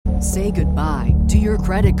Say goodbye to your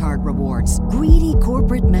credit card rewards. Greedy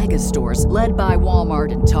corporate mega stores, led by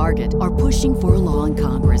Walmart and Target, are pushing for a law in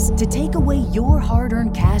Congress to take away your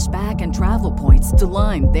hard-earned cash back and travel points to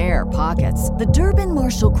line their pockets. The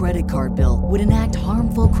Durbin-Marshall credit card bill would enact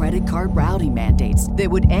harmful credit card routing mandates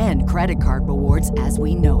that would end credit card rewards as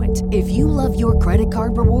we know it. If you love your credit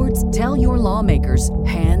card rewards, tell your lawmakers,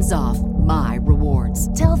 hands off my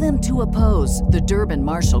rewards. Tell them to oppose the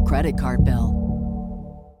Durbin-Marshall credit card bill.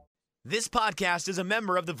 This podcast is a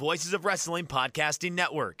member of the Voices of Wrestling Podcasting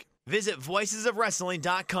Network. Visit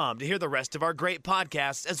voicesofwrestling.com to hear the rest of our great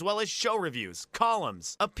podcasts, as well as show reviews,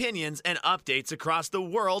 columns, opinions, and updates across the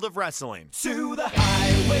world of wrestling. To the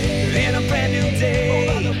highway in a brand new day.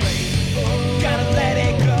 Over the rainbow, gotta let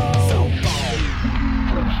it go.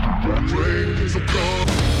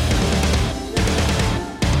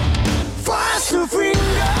 Fast to finger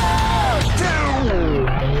down.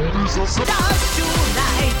 Stars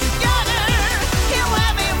tonight together. Here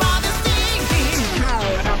everyone is singing.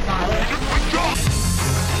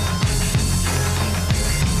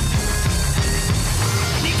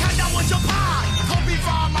 Ni看到我就怕，头皮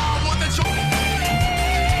发麻，我的手。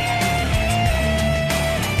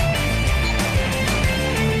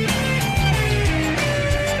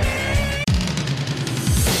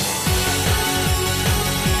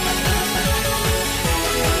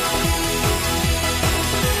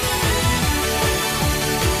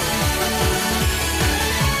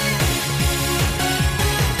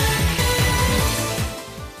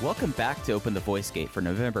Welcome back to Open the Voice Gate for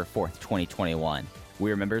November 4th, 2021.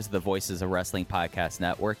 We are members of the Voices of Wrestling Podcast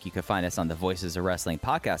Network. You can find us on the Voices of Wrestling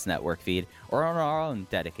Podcast Network feed or on our own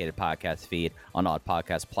dedicated podcast feed on all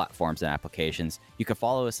podcast platforms and applications. You can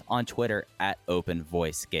follow us on Twitter at Open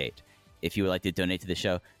Voice Gate. If you would like to donate to the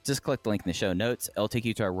show, just click the link in the show notes. It'll take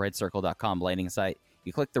you to our redcircle.com landing site.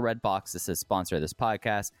 You click the red box that says sponsor this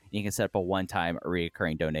podcast, and you can set up a one-time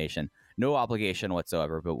recurring donation. No obligation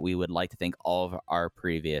whatsoever, but we would like to thank all of our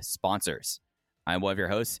previous sponsors. I'm one of your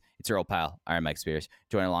hosts. It's your old pal, Iron Mike Spears.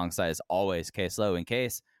 Joining alongside, as always, Case Lowe. In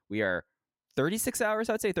Case, we are 36 hours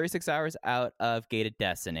out of Gated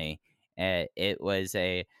Destiny. It was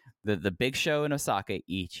the big show in Osaka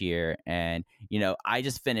each year, and I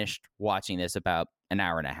just finished watching this about an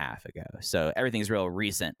hour and a half ago. So everything's real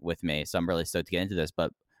recent with me. So I'm really stoked to get into this.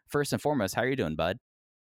 But first and foremost, how are you doing, bud?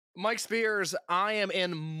 Mike Spears, I am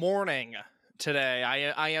in mourning today.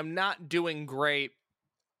 I am not doing great,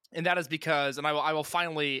 and that is because, and I will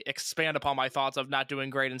finally expand upon my thoughts of not doing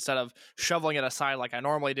great instead of shoveling it aside like I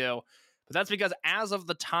normally do, but that's because as of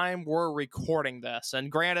the time we're recording this, and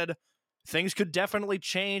granted, things could definitely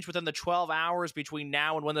change within the 12 hours between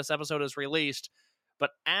now and when this episode is released, but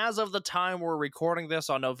as of the time we're recording this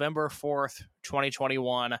on November 4th,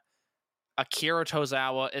 2021, Akira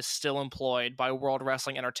Tozawa is still employed by World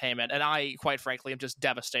Wrestling Entertainment, and I, quite frankly, am just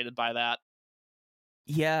devastated by that.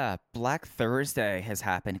 Yeah, Black Thursday has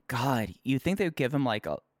happened. God, you'd think they would give him like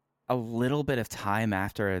a little bit of time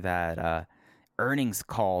after that earnings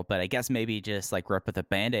call, but I guess maybe just like rip the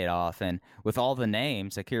Band-Aid off. And with all the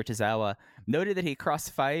names, Akira Tozawa noted that he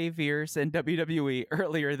crossed 5 years in WWE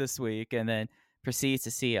earlier this week, and then proceeds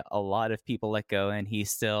to see a lot of people let go, and he's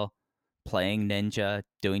still playing Ninja,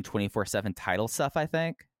 doing 24/7 title stuff, I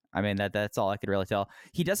think. I mean, that's all I could really tell.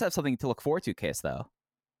 He does have something to look forward to, Case, though.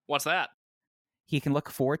 What's that? He can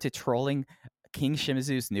look forward to trolling King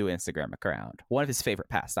Shimizu's new Instagram account, one of his favorite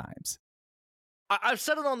pastimes. I've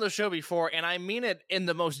said it on the show before, and I mean it in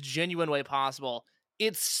the most genuine way possible.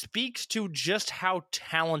 It speaks to just how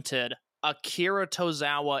talented Akira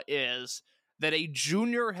Tozawa is that a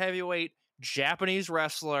junior heavyweight Japanese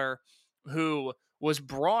wrestler who was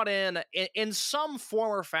brought in some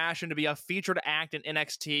form or fashion to be a featured act in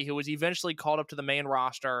NXT, who was eventually called up to the main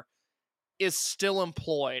roster, is still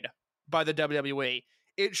employed by the WWE.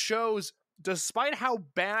 It shows, despite how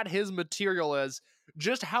bad his material is,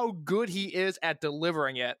 just how good he is at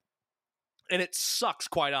delivering it. And it sucks,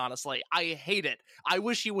 quite honestly. I hate it. I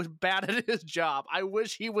wish he was bad at his job. I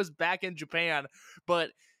wish he was back in Japan,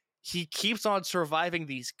 but he keeps on surviving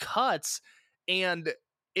these cuts, and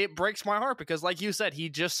it breaks my heart because, like you said, he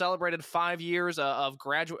just celebrated 5 years of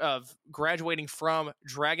graduating from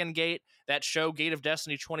Dragon Gate, that show, Gate of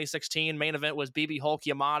Destiny 2016. Main event was BB Hulk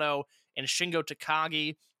Yamato and Shingo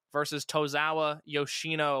Takagi versus Tozawa,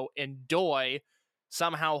 Yoshino, and Doi.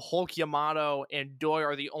 Somehow Hulk Yamato and Doi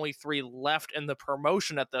are the only three left in the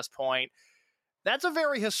promotion at this point. That's a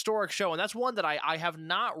very historic show, and that's one that I have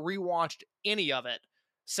not rewatched any of it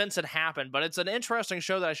since it happened, but it's an interesting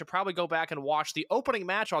show that I should probably go back and watch. The opening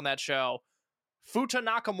match on that show, Futa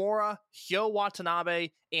Nakamura, Hyo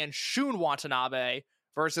Watanabe, and Shun Watanabe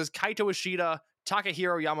versus Kaito Ishida,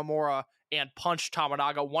 Takahiro Yamamura and Punch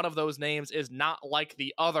Tominaga. One of those names is not like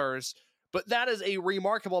the others, but that is a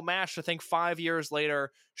remarkable match to think 5 years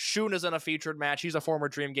later, Shun is in a featured match. He's a former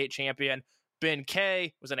Dreamgate champion. Ben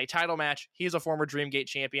K was in a title match. He's a former Dreamgate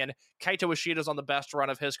champion. Kaito Ishida's on the best run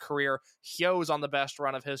of his career. Hyo's on the best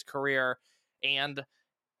run of his career. And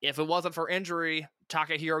if it wasn't for injury,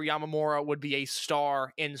 Takahiro Yamamura would be a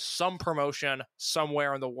star in some promotion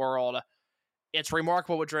somewhere in the world. It's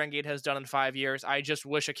remarkable what Dragon Gate has done in 5 years. I just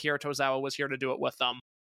wish Akira Tozawa was here to do it with them.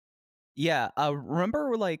 Yeah,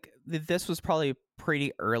 remember, like, this was probably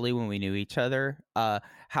pretty early when we knew each other,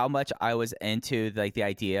 how much I was into, like, the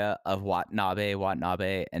idea of Watanabe,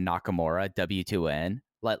 and Nakamura, W2N.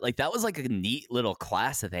 Like that was like a neat little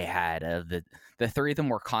class that they had. Of the three of them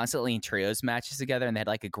were constantly in trios matches together, and they had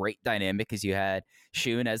like a great dynamic because you had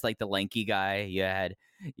Shun as like the lanky guy, you had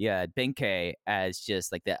Benkei as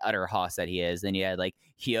just like the utter hoss that he is, and you had like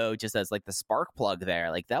Hyo just as like the spark plug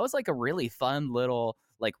there. Like that was like a really fun little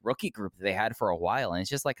like rookie group that they had for a while, and it's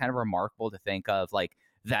just like kind of remarkable to think of like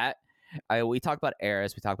that. We talk about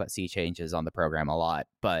eras, we talk about sea changes on the program a lot,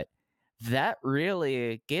 but that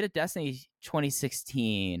really, Gate of Destiny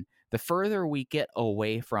 2016, the further we get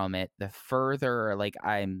away from it, the further like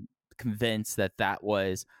I'm convinced that that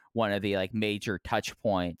was one of the like major touch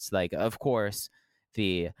points. Like, of course,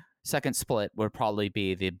 the second split would probably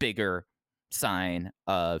be the bigger sign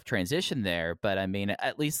of transition there, but I mean,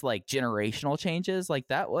 at least like generational changes, like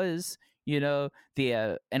that was, you know,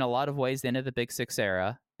 the in a lot of ways the end of the Big Six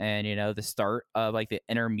era, and you know, the start of like the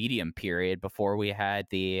intermediate period before we had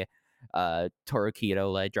the Toru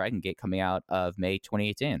Kido led Dragon Gate coming out of May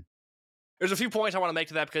 2018. There's a few points I want to make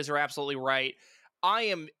to that because you're absolutely right. I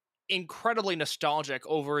am incredibly nostalgic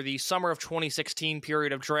over the summer of 2016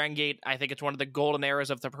 period of Dragon Gate. I think it's one of the golden eras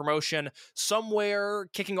of the promotion. Somewhere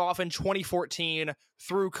kicking off in 2014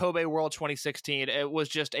 through Kobe World 2016, it was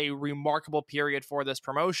just a remarkable period for this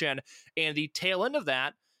promotion. And the tail end of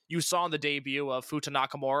that, you saw in the debut of Futa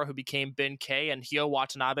Nakamura, who became Ben K, and Hyo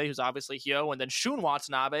Watanabe, who's obviously Hyo, and then Shun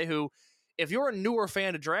Watanabe, who, if you're a newer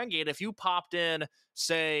fan of Dragon Gate, if you popped in,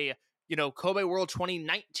 say, you know, Kobe World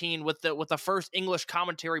 2019 with the first English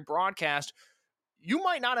commentary broadcast, you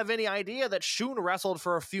might not have any idea that Shun wrestled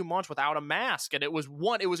for a few months without a mask, and it was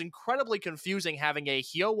incredibly confusing having a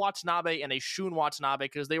Hyo Watanabe and a Shun Watanabe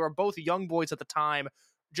because they were both young boys at the time,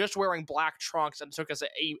 just wearing black trunks, and it took us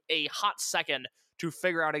a hot second to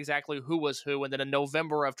figure out exactly who was who. And then in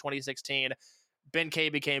November of 2016, Ben K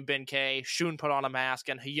became Ben K, Shun put on a mask,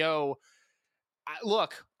 and Hyo,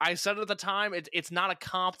 look, I said it at the time, it's not a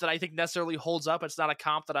comp that I think necessarily holds up. It's not a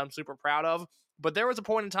comp that I'm super proud of. But there was a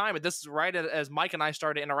point in time, and this is right as Mike and I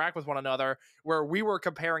started to interact with one another, where we were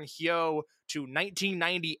comparing Hyo to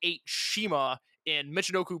 1998 Shima in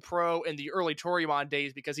Michinoku Pro in the early Toryumon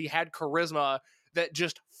days because he had charisma that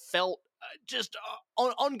just felt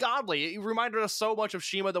ungodly. It reminded us so much of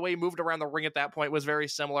Shima. The way he moved around the ring at that point was very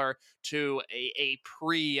similar to a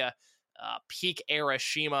pre-peak era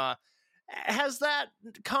Shima. Has that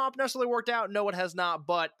comp necessarily worked out? No, it has not.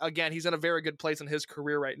 But again, he's in a very good place in his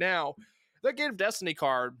career right now. That Gate of Destiny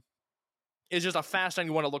card is just a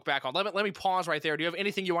fascinating one to look back on. Let me pause right there. Do you have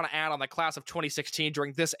anything you want to add on the class of 2016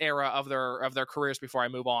 during this era of their careers before I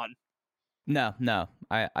move on? No,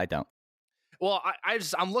 I don't. Well,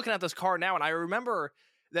 I'm looking at this card now, and I remember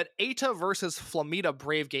that Eita versus Flamita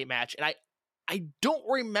Bravegate match, and I don't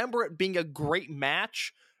remember it being a great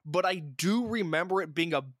match, but I do remember it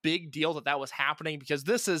being a big deal that was happening because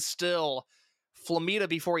this is still Flamita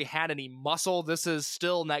before he had any muscle. This is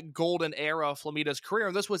still in that golden era of Flamita's career,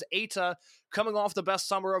 and this was Eita coming off the best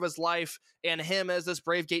summer of his life, and him as this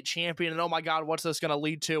Bravegate champion, and oh my god, what's this going to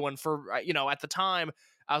lead to? And for, you know, at the time,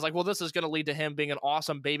 I was like, well, this is going to lead to him being an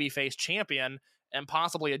awesome babyface champion and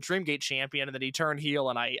possibly a Dreamgate champion. And then he turned heel,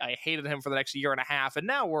 and I hated him for the next year and a half. And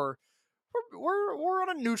now we're on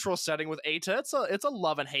a neutral setting with Eita. It's a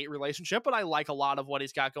love and hate relationship, but I like a lot of what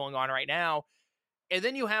he's got going on right now. And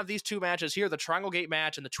then you have these two matches here, the Triangle Gate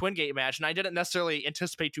match and the Twin Gate match. And I didn't necessarily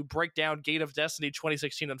anticipate to break down Gate of Destiny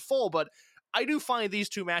 2016 in full, but I do find these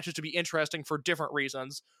two matches to be interesting for different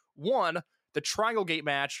reasons. One, the Triangle Gate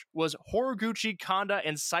match was Horiguchi, Kanda,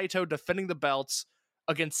 and Saito defending the belts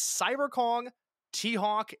against Cyber Kong,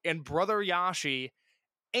 T-Hawk, and Brother Yashi,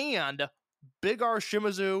 and Big R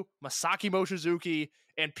Shimizu, Masaki Mochizuki,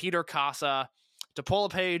 and Peter Kasa. To pull a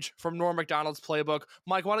page from Norm Macdonald's playbook,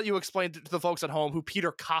 Mike, why don't you explain to the folks at home who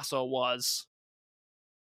Peter Kasa was?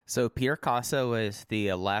 So Peter Kasa was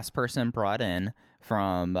the last person brought in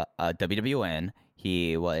from WWN.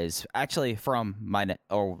 He was actually from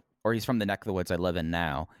or he's from the neck of the woods I live in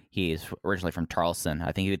now. He's originally from Charleston.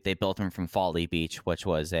 I think they built him from Folly Beach, which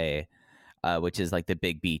was a which is like the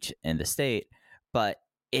big beach in the state. But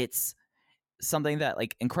it's something that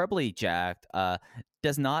like incredibly jacked,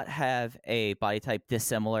 does not have a body type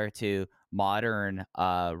dissimilar to modern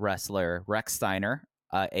wrestler Rex Steiner,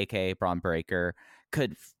 aka Braun Breaker,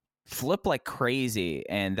 could flip like crazy.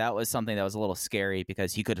 And that was something that was a little scary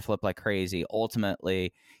because he could flip like crazy.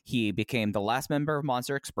 Ultimately, he became the last member of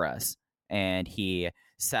Monster Express, and he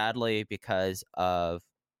sadly, because of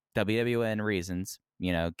WWN reasons,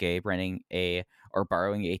 Gabe renting or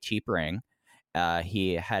borrowing a cheap ring,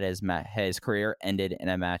 he had his career ended in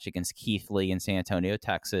a match against Keith Lee in San Antonio,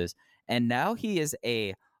 Texas, and now he is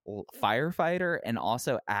a firefighter and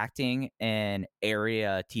also acting in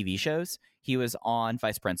area TV shows. He was on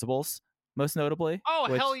Vice Principals, most notably.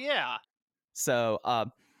 Oh, hell yeah! So,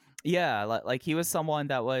 yeah, like he was someone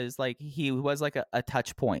that was like he was like a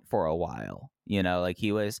touch point for a while. Like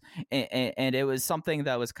he was, and it was something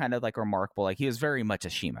that was kind of like remarkable. Like he was very much a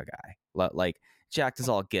CIMA guy, like jacked as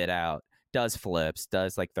all get out. Does flips,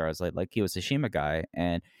 does like throws, like he was a CIMA guy,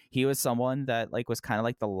 and he was someone that like was kind of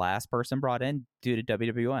like the last person brought in due to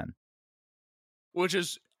WWN, which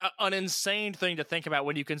is an insane thing to think about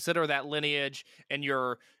when you consider that lineage and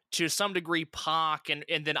you're to some degree Pac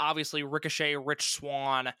and then obviously Ricochet, Rich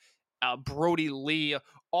Swann, Brody Lee,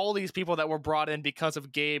 all these people that were brought in because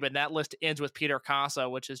of Gabe, and that list ends with Peter Casa,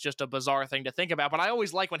 which is just a bizarre thing to think about. But I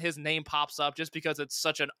always like when his name pops up just because it's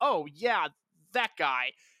such an, oh yeah, that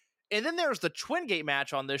guy. And then there's the Twin Gate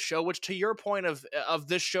match on this show, which to your point of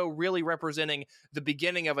this show really representing the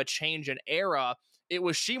beginning of a change in era, it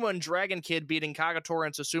was CIMA and Dragon Kid beating Kagetora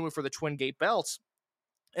and Susumu for the Twin Gate belts.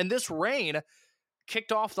 And this reign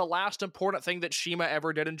kicked off the last important thing that CIMA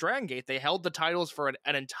ever did in Dragon Gate. They held the titles for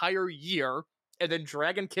an entire year, and then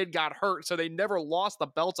Dragon Kid got hurt, so they never lost the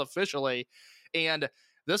belts officially. And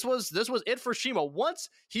This was it for CIMA. Once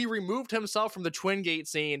he removed himself from the Twin Gate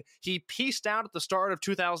scene, he pieced out at the start of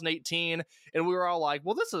 2018, and we were all like,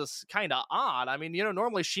 well, this is kind of odd. I mean,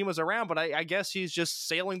 normally CIMA's around, but I guess he's just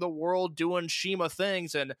sailing the world doing CIMA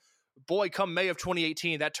things, and boy, come May of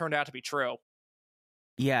 2018, that turned out to be true.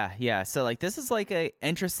 Yeah. So, like, this is like a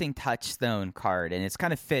interesting touchstone card, and it's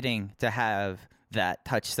kind of fitting to have that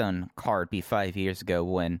touchstone card be 5 years ago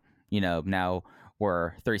when, now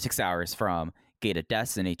we're 36 hours from Gate of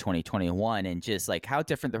Destiny 2021, and just like how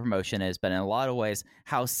different the promotion is, but in a lot of ways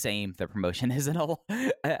how same the promotion is in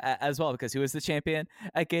as well, because who was the champion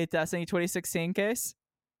at Gate of Destiny 2016, Case?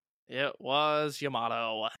 It was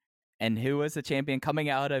Yamato. And who was the champion coming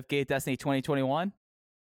out of Gate of Destiny 2021?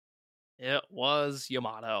 It was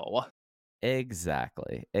Yamato.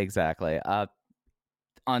 Exactly.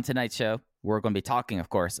 On tonight's show, we're going to be talking, of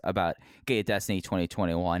course, about Gate of Destiny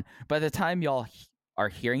 2021. By the time y'all are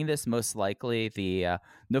hearing this, most likely the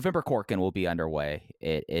November Korakuen will be underway.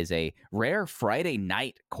 It is a rare Friday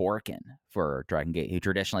night Korakuen for Dragon Gate, who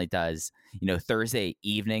traditionally does, Thursday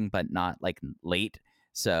evening, but not like late.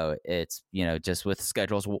 So it's, just with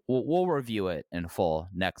schedules, we'll review it in full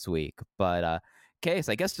next week. But Case,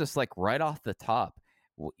 I guess just like right off the top,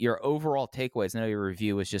 your overall takeaways. I know your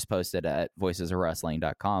review was just posted at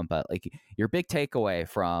voicesofwrestling.com, but like your big takeaway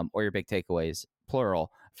or your big takeaways,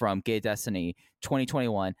 plural, from Gate Destiny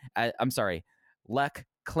 2021. Lek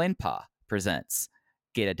Klinpa presents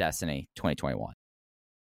Gate of Destiny 2021.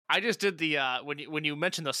 I just did the when you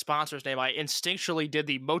mentioned the sponsor's name, I instinctually did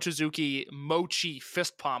the Mochizuki Mochi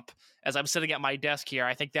fist pump as I'm sitting at my desk here.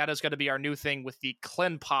 I think that is going to be our new thing with the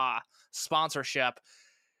Klinpa sponsorship.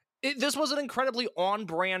 This was an incredibly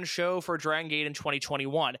on-brand show for Dragon Gate in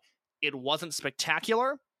 2021. It wasn't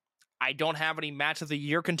spectacular. I don't have any match of the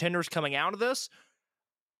year contenders coming out of this.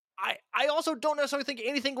 I also don't necessarily think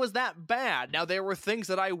anything was that bad. Now, there were things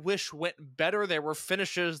that I wish went better. There were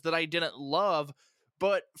finishes that I didn't love.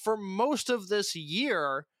 But for most of this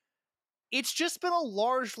year, it's just been a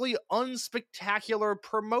largely unspectacular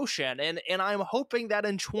promotion. And I'm hoping that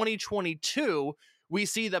in 2022, we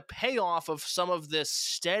see the payoff of some of this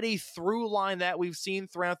steady through line that we've seen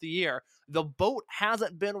throughout the year. The boat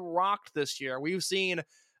hasn't been rocked this year. We've seen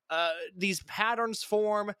these patterns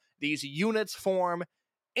form, these units form,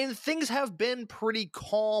 and things have been pretty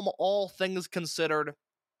calm, all things considered,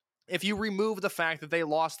 if you remove the fact that they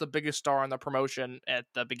lost the biggest star on the promotion at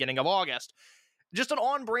the beginning of August. Just an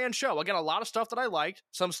on-brand show. Again, a lot of stuff that I liked,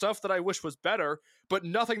 some stuff that I wish was better, but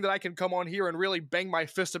nothing that I can come on here and really bang my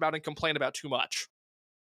fist about and complain about too much.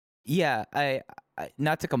 Yeah, I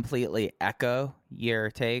not to completely echo your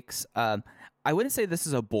takes. I wouldn't say this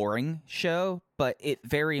is a boring show, but it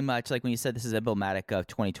very much, like when you said this is emblematic of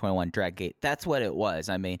 2021 Dragon Gate, that's what it was.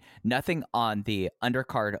 I mean, nothing on the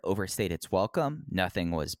undercard overstayed its welcome.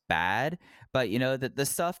 Nothing was bad. But, the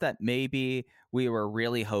stuff that maybe we were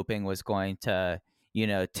really hoping was going to,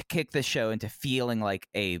 to kick the show into feeling like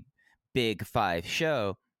a Big Five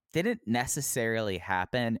show didn't necessarily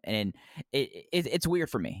happen. And it's weird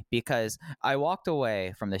for me because I walked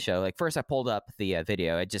away from the show. Like, first I pulled up the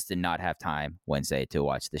video. I just did not have time Wednesday to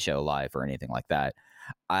watch the show live or anything like that.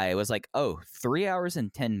 I was like, 3 hours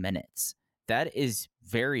and 10 minutes. That is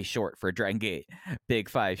very short for a Dragon Gate Big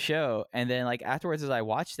Five show. And then like afterwards, as I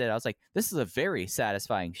watched it, I was like, this is a very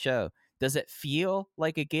satisfying show. Does it feel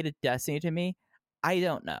like a Gate of Destiny to me? I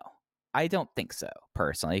don't know. I don't think so,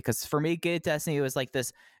 personally, because for me, Gate of Destiny was like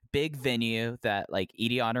this big venue that, like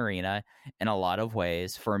Edion Arena, in a lot of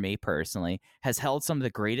ways, for me personally, has held some of the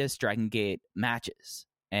greatest Dragon Gate matches.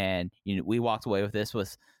 And we walked away with this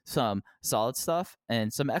with some solid stuff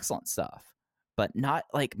and some excellent stuff, but not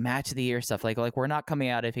like match of the year stuff. Like we're not coming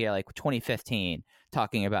out of here like 2015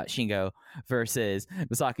 talking about Shingo versus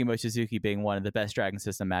Masaki Mochizuki being one of the best Dragon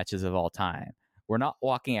System matches of all time. We're not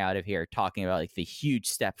walking out of here talking about like the huge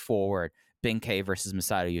step forward Benkei versus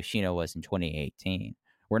Masato Yoshino was in 2018.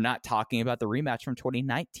 We're not talking about the rematch from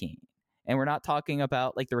 2019. And we're not talking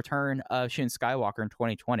about like the return of Shun Skywalker in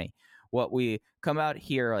 2020. What we come out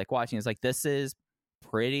here like watching is like, this is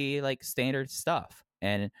pretty like standard stuff.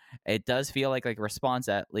 And it does feel like response,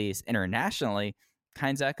 at least internationally,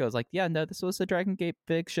 kind of echoes like, yeah, no, this was a Dragon Gate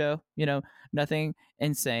big show. Nothing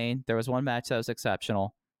insane. There was one match that was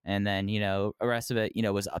exceptional. And then, the rest of it,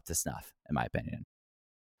 was up to snuff, in my opinion.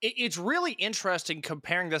 It's really interesting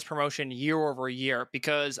comparing this promotion year over year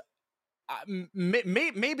because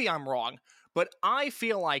maybe I'm wrong, but I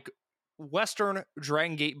feel like Western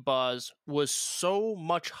Dragon Gate buzz was so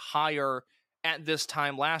much higher at this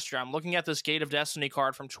time last year. I'm looking at this Gate of Destiny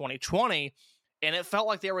card from 2020, and it felt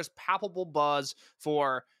like there was palpable buzz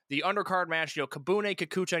for the undercard match, Kabune,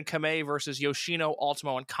 Kikucha, and Kamei versus Yoshino,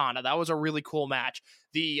 Ultimo, and Kana. That was a really cool match.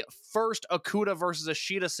 The first Okuda versus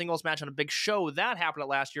Ishida singles match on a big show, that happened at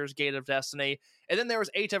last year's Gate of Destiny. And then there was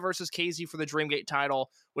Eita versus KZ for the Dreamgate title,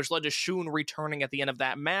 which led to Shun returning at the end of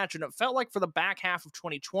that match. And it felt like for the back half of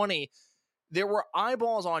 2020, there were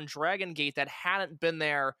eyeballs on Dragon Gate that hadn't been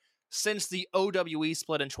there since the OWE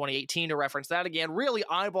split in 2018, to reference that again. Really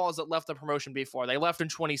eyeballs that left the promotion before. They left in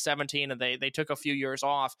 2017 and they took a few years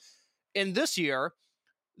off. And this year,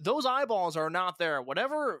 those eyeballs are not there.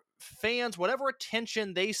 Whatever fans, whatever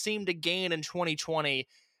attention they seem to gain in 2020,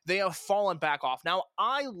 they have fallen back off. Now,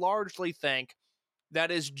 I largely think that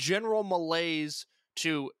is general malaise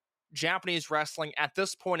to Japanese wrestling at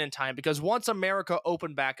this point in time, because once America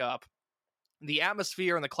opened back up, the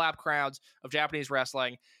atmosphere and the clap crowds of Japanese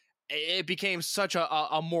wrestling, it became such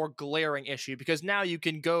a more glaring issue, because now you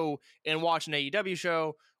can go and watch an AEW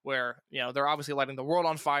show where, they're obviously lighting the world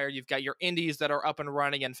on fire. You've got your indies that are up and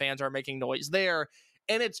running and fans are making noise there.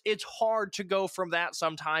 And it's hard to go from that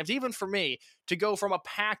sometimes, even for me, to go from a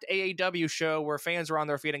packed AEW show where fans are on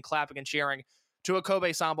their feet and clapping and cheering to a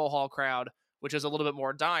Kobe Sambo Hall crowd, which is a little bit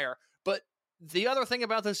more dire. But the other thing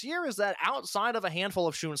about this year is that outside of a handful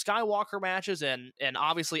of Shun Skywalker matches and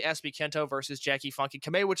obviously SB Kento versus Jackie Funky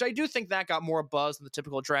Kamei, which I do think that got more buzz than the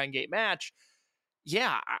typical Dragon Gate match,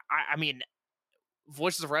 yeah, I mean,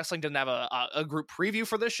 Voices of Wrestling didn't have a group preview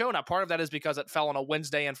for this show. Now, part of that is because it fell on a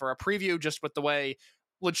Wednesday, and for a preview, just with the way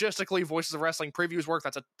logistically Voices of Wrestling previews work,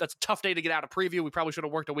 that's a tough day to get out a preview. We probably should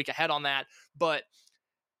have worked a week ahead on that, but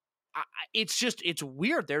it's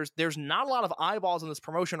weird. There's not a lot of eyeballs in this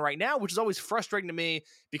promotion right now, which is always frustrating to me,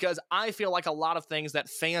 because I feel like a lot of things that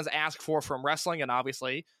fans ask for from wrestling, and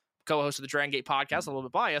obviously co-host of the Dragon Gate podcast, a little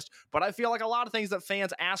bit biased, but I feel like a lot of things that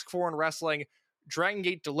fans ask for in wrestling, Dragon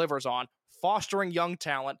Gate delivers on, fostering young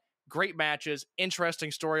talent, great matches, interesting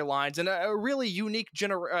storylines, and a really unique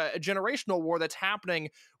generational war that's happening,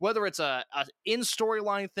 whether it's a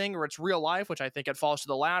in-storyline thing or it's real life, which I think it falls to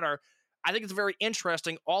the latter. I think it's very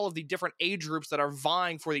interesting, all of the different age groups that are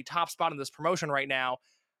vying for the top spot in this promotion right now.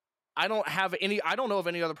 I don't know of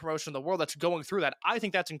any other promotion in the world that's going through that. I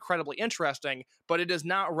think that's incredibly interesting, but it is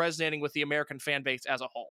not resonating with the American fan base as a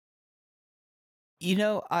whole.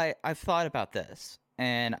 I've thought about this,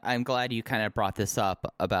 and I'm glad you kind of brought this up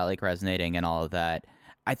about like resonating and all of that.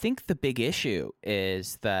 I think the big issue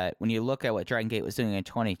is that when you look at what Dragon Gate was doing in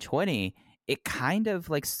 2020, it kind of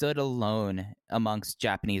like stood alone amongst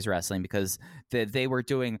Japanese wrestling, because they were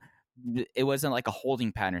doing, it wasn't like a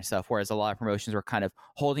holding pattern stuff, whereas a lot of promotions were kind of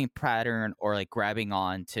holding pattern or like grabbing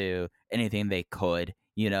on to anything they could,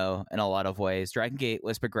 in a lot of ways. Dragon Gate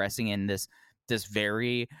was progressing in this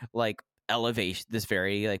very like elevation, this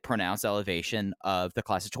very like pronounced elevation of the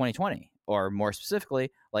class of 2020, or more specifically,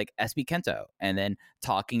 like SB Kento, and then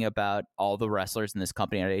talking about all the wrestlers in this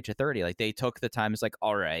company at the age of 30. Like they took the time, it's like,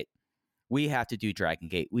 all right, we have to do Dragon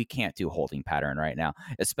Gate. We can't do Holding Pattern right now,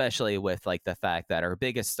 especially with like the fact that our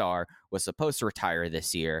biggest star was supposed to retire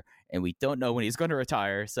this year and we don't know when he's going to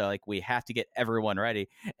retire. So like we have to get everyone ready.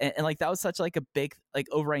 And like that was such like a big like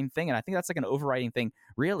overriding thing. And I think that's like an overriding thing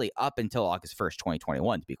really up until August 1st,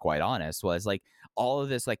 2021, to be quite honest, was like all of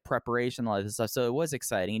this like preparation, all of this stuff. So it was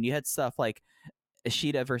exciting. And you had stuff like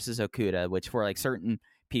Ishida versus Okuda, which for like certain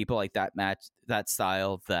people, like that match, that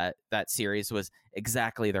style, that series was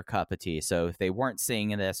exactly their cup of tea. So if they weren't seeing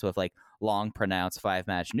this with like long pronounced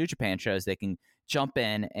 5-match New Japan shows, they can jump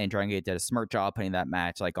in, and Dragon Gate did a smart job putting that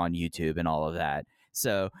match like on YouTube and all of that.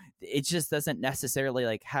 So it just doesn't necessarily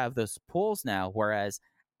like have those pulls now. Whereas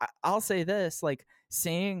I'll say this, like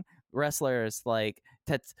seeing wrestlers like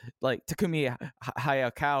Takumi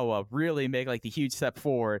Hayakawa really make like the huge step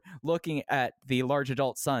forward, looking at the large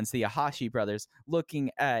adult sons, the Ahashi brothers,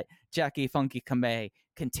 looking at Jackie Funky Kamei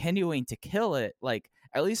continuing to kill it, like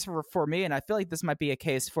at least for me, and I feel like this might be a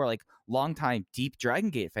case for like longtime deep Dragon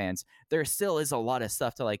Gate fans, there still is a lot of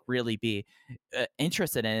stuff to like really be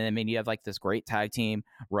interested in. I mean, you have like this great tag team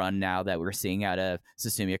run now that we're seeing out of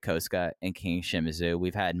Susumu Yokosuka and King Shimizu.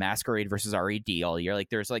 We've had Masquerade versus RED all year. Like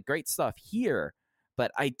there's like great stuff here,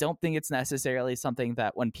 but I don't think it's necessarily something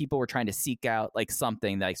that when people were trying to seek out like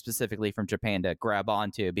something like specifically from Japan to grab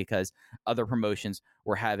onto because other promotions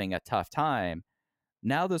were having a tough time.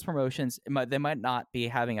 Now those promotions, they might not be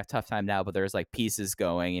having a tough time now, but there's like pieces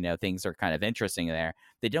going, you know, things are kind of interesting there.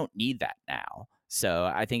 They don't need that now.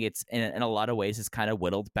 So I think it's in a lot of ways, it's kind of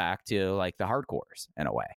whittled back to like the hardcores in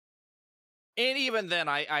a way. And even then,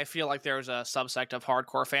 I feel like there's a subsect of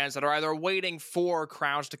hardcore fans that are either waiting for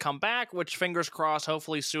crowds to come back, which fingers crossed,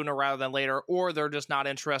 hopefully sooner rather than later, or they're just not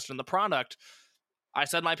interested in the product. I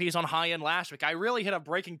said my piece on High End last week. I really hit a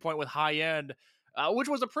breaking point with High End, which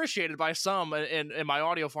was appreciated by some in my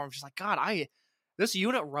audio form. Just like, God, this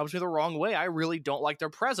unit rubs me the wrong way. I really don't like their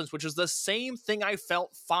presence, which is the same thing I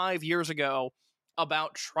felt 5 years ago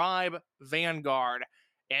about Tribe Vanguard.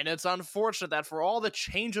 And it's unfortunate that for all the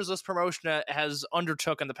changes this promotion has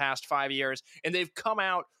undertook in the past 5 years, and they've come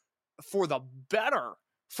out for the better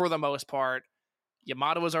for the most part.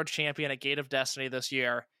 Yamato was our champion at Gate of Destiny this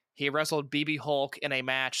year. He wrestled BB Hulk in a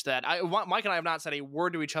match that Mike and I have not said a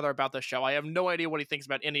word to each other about this show. I have no idea what he thinks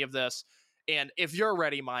about any of this. And if you're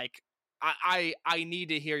ready, Mike, I need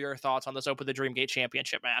to hear your thoughts on this Open the Dream Gate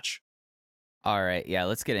Championship match. All right, yeah,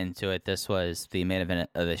 let's get into it. This was the main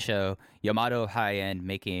event of the show. Yamato High End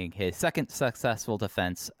making his second successful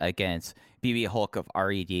defense against BB Hulk of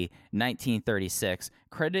RED 1936,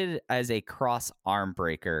 credited as a cross arm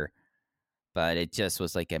breaker, but it just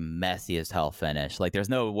was like a messy as hell finish. Like there's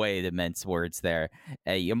no way to mince words there.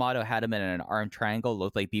 Yamato had him in an arm triangle.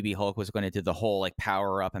 Looked like BB Hulk was going to do the whole like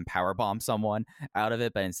power up and power bomb someone out of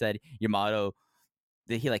it, but instead Yamato,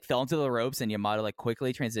 he like fell into the ropes, and Yamato like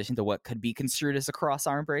quickly transitioned to what could be construed as a cross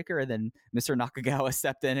arm breaker, and then Mr. Nakagawa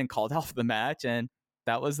stepped in and called off the match, and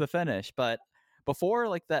that was the finish. But before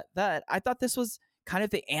like that I thought this was kind of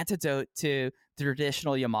the antidote to the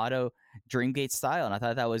traditional Yamato Dreamgate style, and I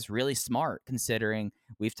thought that was really smart considering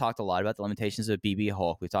we've talked a lot about the limitations of BB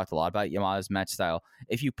Hulk. We've talked a lot about Yamato's match style.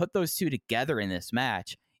 If you put those two together in this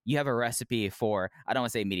match, you have a recipe for, I don't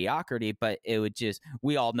want to say mediocrity, but it would just,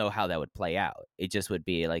 we all know how that would play out. It just would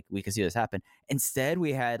be like, we could see this happen. Instead,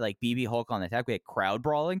 we had like BB Hulk on the attack. We had crowd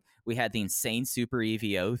brawling. We had the insane super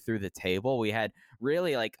EVO through the table. We had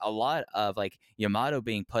really like a lot of like Yamato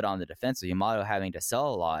being put on the defensive, Yamato having to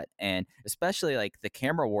sell a lot. And especially like the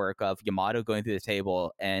camera work of Yamato going through the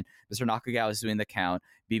table and Mr. Nakagawa is doing the count.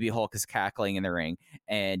 BB Hulk is cackling in the ring,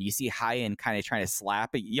 and you see High End kind of trying to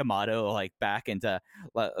slap Yamato like back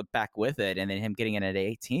with it, and then him getting in at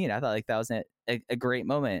 18. I thought like that was a great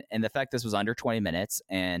moment, and the fact this was under 20 minutes,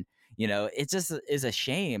 and you know, it just is a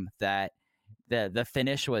shame that the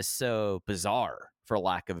finish was so bizarre, for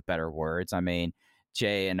lack of better words. I mean,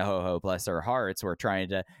 Jay and Ho-Ho, bless their hearts, were trying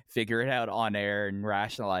to figure it out on air and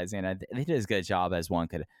rationalizing it. They did as good a job as one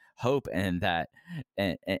could hope in that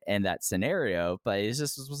scenario, but it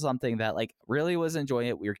just was something that like really was enjoying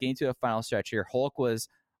it. We were getting to a final stretch here. Hulk was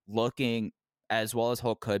looking as well as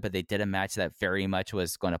Hulk could, but they did a match that very much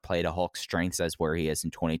was going to play to Hulk's strengths as where he is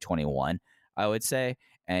in 2021, I would say.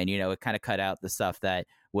 And you know, it kind of cut out the stuff that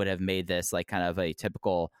would have made this like kind of a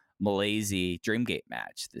typical Malaysia Dreamgate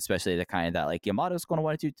match, especially the kind that like Yamato's going to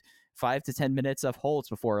want to do 5 to 10 minutes of holds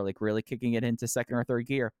before like really kicking it into second or third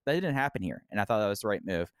gear. That didn't happen here, and I thought that was the right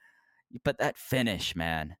move. But that finish,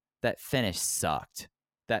 man, that finish sucked.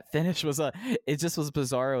 that finish was it just was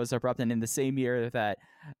bizarre. It was abrupt, and in the same year that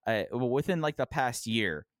within like the past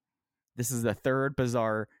year, this is the third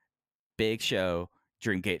bizarre big show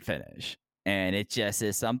Dreamgate finish, and it just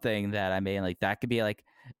is something that, I mean, like that could be like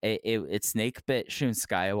it snake bit Shun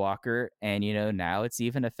Skywalker, and now it's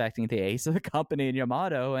even affecting the ace of the company in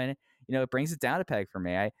Yamato, and it brings it down a peg for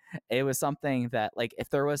me. It was something that, like,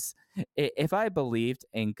 if I believed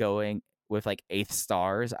in going with like 8th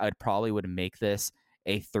stars, I would make this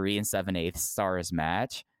a 3 7/8 stars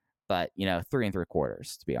match, but 3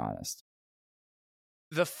 3/4, to be honest.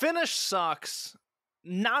 The finish sucks,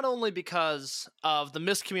 not only because of the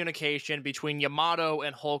miscommunication between Yamato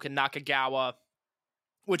and Hulk and Nakagawa,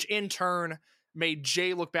 which in turn made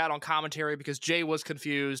Jay look bad on commentary because Jay was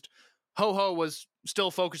confused. Ho-Ho was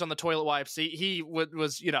still focused on the toilet wipes. He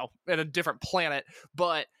was, in a different planet,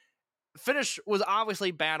 but finish was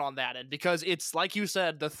obviously bad on that end because it's, like you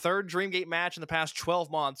said, the third Dreamgate match in the past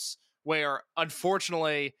 12 months where,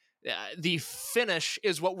 unfortunately, the finish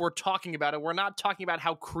is what we're talking about. And we're not talking about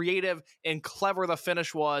how creative and clever the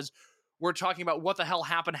finish was. We're talking about what the hell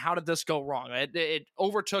happened. How did this go wrong? It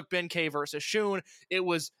overtook Ben-K versus Shun. It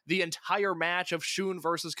was the entire match of Shun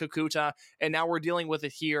versus Kakuta. And now we're dealing with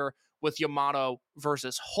it here with Yamato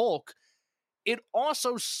versus Hulk. It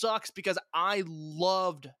also sucks because I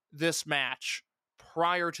loved this match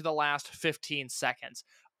prior to the last 15 seconds.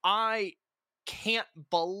 I cannot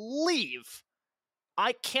believe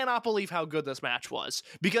how good this match was,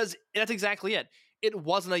 because that's exactly it. It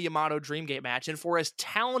wasn't a Yamato Dreamgate match, and for as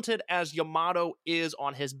talented as Yamato is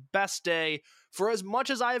on his best day, for as much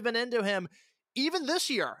as I've been into him, even this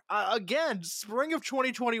year, again, spring of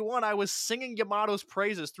 2021, I was singing Yamato's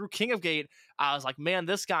praises through King of Gate. I was like, man,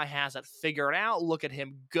 this guy has it figured out. Look at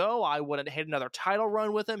him go. I wouldn't hit another title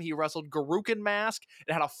run with him. He wrestled Garukin Mask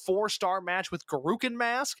and had a 4-star match with Garukin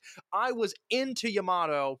Mask. I was into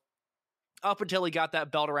Yamato up until he got that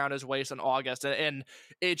belt around his waist in August. And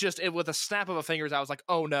it with a snap of a fingers, I was like,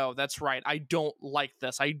 oh no, that's right. I don't like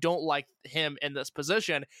this. I don't like him in this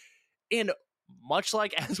position. And much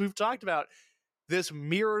like, as we've talked about, this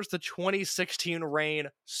mirrors the 2016 reign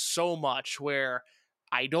so much, where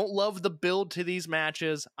I don't love the build to these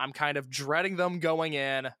matches. I'm kind of dreading them going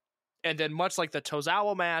in. And then much like the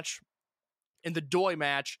Tozawa match and the Doi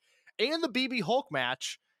match and the BB Hulk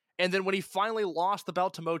match, and then when he finally lost the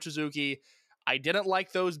belt to Mochizuki, I didn't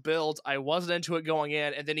like those builds. I wasn't into it going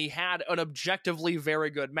in. And then he had an objectively very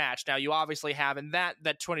good match. Now, you obviously have in that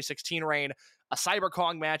 2016 reign a Cyber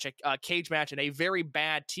Kong match, a cage match, and a very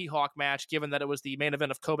bad T-Hawk match, given that it was the main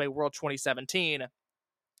event of Kobe World 2017.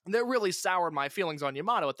 That really soured my feelings on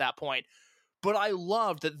Yamato at that point. But I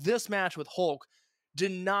loved that this match with Hulk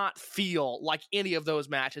did not feel like any of those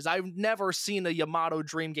matches. I've never seen a Yamato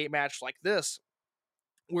Dreamgate match like this,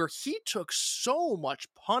 where he took so much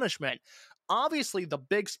punishment. Obviously, the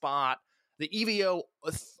big spot, the EVO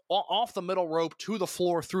off the middle rope to the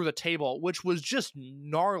floor through the table, which was just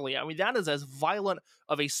gnarly. I mean, that is as violent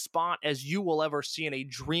of a spot as you will ever see in a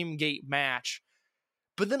Dreamgate match.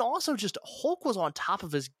 But then also just Hulk was on top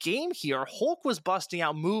of his game here. Hulk was busting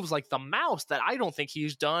out moves like the mouse that I don't think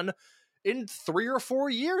he's done in 3 or 4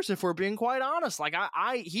 years, if we're being quite honest. Like,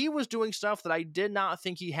 he was doing stuff that I did not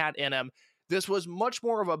think he had in him. This was much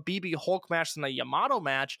more of a BB Hulk match than a Yamato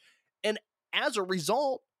match. And as a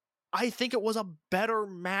result, I think it was a better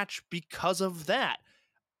match because of that.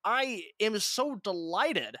 I am so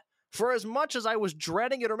delighted. For as much as I was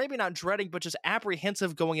dreading it, or maybe not dreading, but just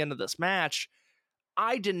apprehensive going into this match,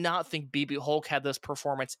 I did not think BB Hulk had this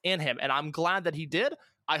performance in him, and I'm glad that he did.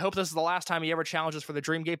 I hope this is the last time he ever challenges for the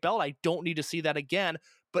Dreamgate belt. I don't need to see that again,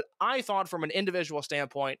 but I thought from an individual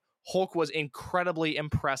standpoint, Hulk was incredibly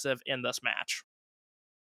impressive in this match.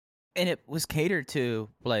 And it was catered to,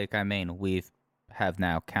 like, I mean, we've have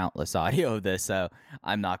now countless audio of this, so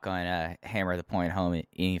I'm not going to hammer the point home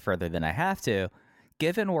any further than I have to.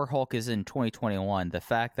 Given where Hulk is in 2021, the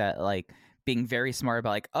fact that, like, being very smart about,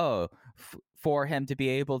 like, for him to be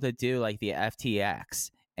able to do, like, the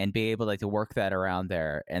FTX and be able, like, to work that around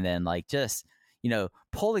there, and then, like, just,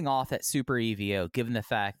 pulling off that Super EVO, given the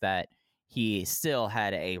fact that he still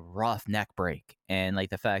had a rough neck break, and, like,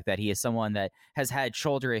 the fact that he is someone that has had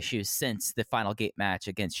shoulder issues since the Final Gate match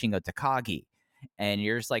against Shingo Takagi. And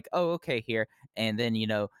you're just like, oh, okay, here. And then,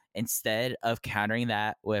 instead of countering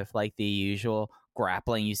that with, like, the usual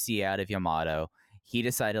grappling you see out of Yamato, he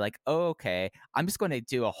decided, like, oh, okay, I'm just going to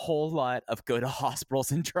do a whole lot of go to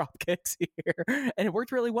hospitals and drop kicks here. And it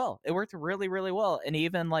worked really well. It worked really, really well. And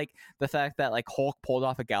even, like, the fact that, like, Hulk pulled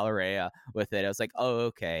off a Galleria with it, I was like, oh,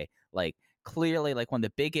 okay. Like, clearly, like, one of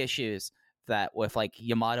the big issues that with, like,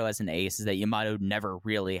 Yamato as an ace is that Yamato never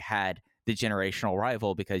really had the generational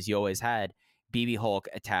rival, because you always had BB Hulk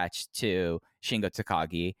attached to Shingo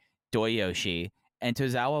Takagi, Doyoshi, and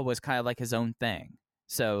Tozawa was kind of like his own thing.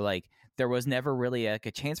 So like there was never really a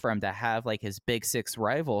chance for him to have like his big six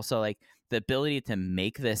rival. So like the ability to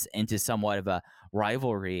make this into somewhat of a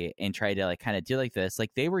rivalry and try to like kind of do like this,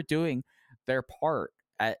 like they were doing their part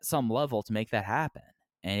at some level to make that happen.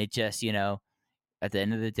 And it just, at the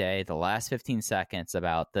end of the day, the last 15 seconds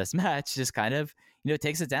about this match just kind of,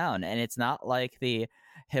 takes it down. And it's not like the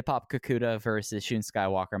Hip Hop Kakuta versus Shun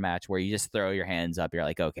Skywalker match where you just throw your hands up. You're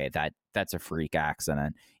like, okay, that's a freak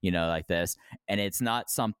accident, like this. And it's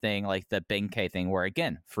not something like the Benkei thing where,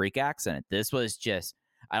 again, freak accident. This was just,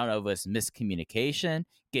 I don't know if it was miscommunication,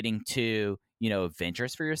 getting too,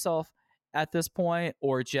 adventurous for yourself at this point,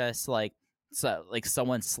 or just like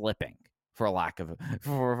someone slipping for lack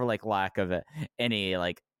of any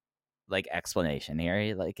like explanation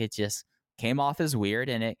here. Like it just came off as weird,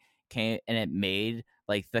 and it made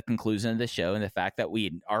like the conclusion of the show and the fact that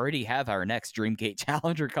we already have our next Dreamgate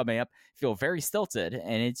challenger coming up feel very stilted.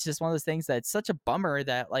 And it's just one of those things that's such a bummer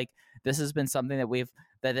that like this has been something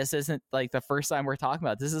that this isn't like the first time we're talking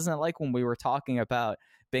about. This isn't like when we were talking about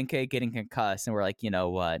Benkei getting concussed and we're like, you know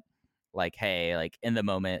what, like, hey, like in the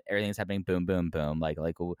moment everything's happening, boom boom boom, like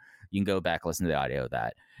you can go back, listen to the audio of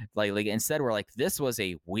that. Like instead we're like, this was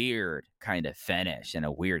a weird kind of finish and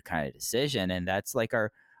a weird kind of decision. And that's like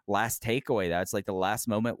our last takeaway. That's like the last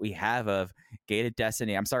moment we have of Gated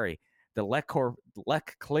Destiny. I'm sorry, the Lek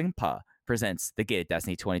Klimpa presents the Gated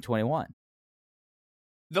Destiny 2021.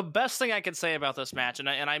 The best thing I can say about this match, and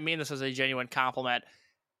I mean this as a genuine compliment,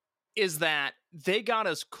 is that they got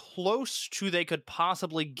as close to they could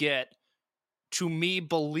possibly get to me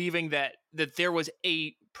believing that there was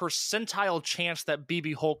a percentile chance that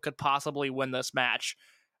BB Hulk could possibly win this match.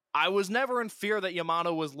 I was never in fear that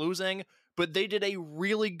Yamato was losing, but they did a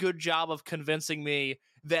really good job of convincing me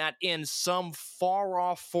that in some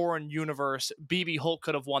far-off foreign universe, BB Hulk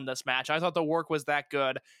could have won this match. I thought the work was that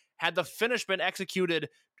good. Had the finish been executed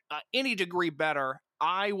any degree better,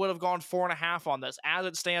 I would have gone 4.5 on this. As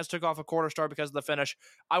it stands, took off a quarter star because of the finish.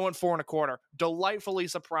 I went 4.25. Delightfully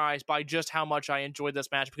surprised by just how much I enjoyed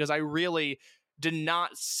this match, because I really did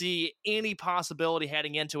not see any possibility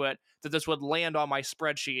heading into it that this would land on my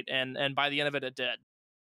spreadsheet, and by the end of it, it did.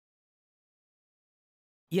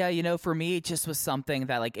 Yeah, for me, it just was something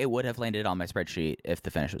that, like, it would have landed on my spreadsheet if the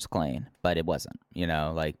finish was clean, but it wasn't,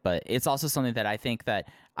 but it's also something that I think that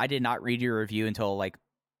I did not read your review until, like,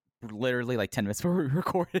 literally, like, 10 minutes before we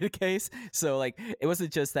recorded a case. So, like, it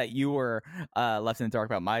wasn't just that you were left in the dark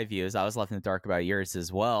about my views. I was left in the dark about yours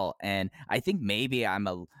as well. And I think maybe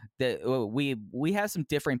we have some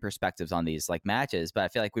differing perspectives on these, like, matches, but I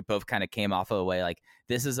feel like we both kind of came off of the way, like,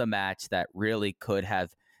 this is a match that really could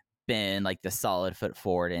have been like the solid foot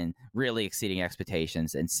forward and really exceeding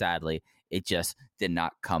expectations, and sadly it just did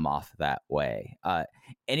not come off that way.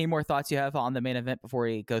 Any more thoughts you have on the main event before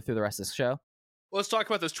we go through the rest of the show? Let's talk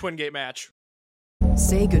about this Twin Gate match.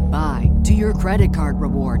 Say goodbye to your credit card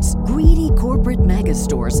rewards. Greedy corporate mega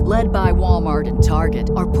stores, led by Walmart and Target,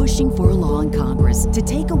 are pushing for a law in Congress to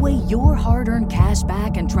take away your hard-earned cash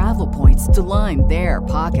back and travel points to line their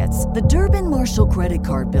pockets. The Durbin-Marshall credit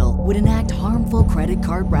card bill would enact harmful credit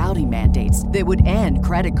card routing mandates that would end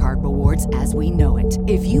credit card rewards as we know it.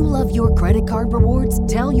 If you love your credit card rewards,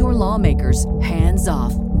 tell your lawmakers, hands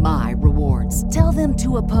off my rewards. Tell them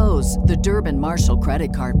to oppose the Durbin-Marshall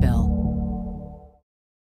credit card bill.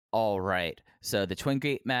 All right, so the Twin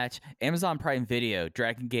Gate match, Amazon Prime Video,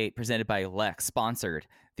 Dragon Gate presented by Lex, sponsored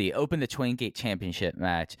the Open the Twin Gate Championship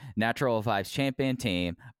match. Natural Vibes champion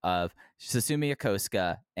team of Susumu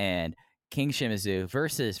Yokosuka and King Shimizu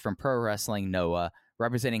versus from Pro Wrestling Noah,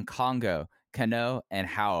 representing Kongo, Kano, and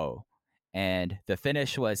Hao. And the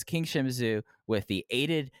finish was King Shimizu with the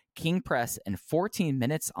aided King Press in 14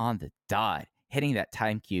 minutes on the dot, hitting that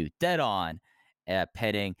time cue dead on,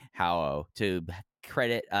 pitting Hao to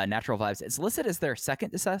credit Natural Vibes. It's listed as their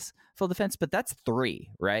second successful defense, but that's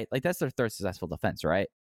 3, right? Like that's their third successful defense, right?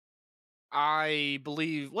 I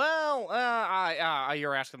believe. Well,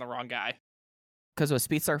 you're asking the wrong guy. Because it was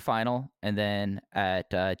Speedstar Final and then at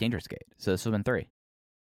Dangerous Gate, so this would have been 3.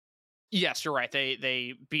 Yes, you're right.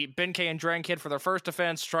 They beat Benkei and Dragon Kid for their first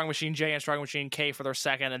defense, Strong Machine J and Strong Machine K for their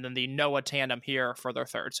second, and then the Noah tandem here for their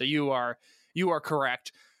third. So you are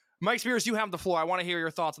correct. Mike Spears, you have the floor. I want to hear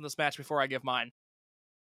your thoughts on this match before I give mine.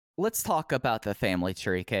 Let's talk about the family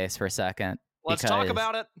tree case for a second. Let's talk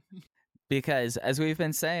about it. Because as we've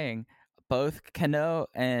been saying, both Kano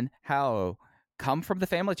and Hao come from the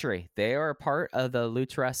family tree. They are a part of the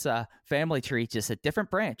Lucha family tree, just a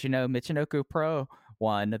different branch. Michinoku Pro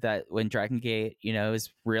one that when Dragon Gate, is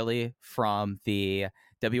really from the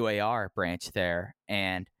WAR branch there.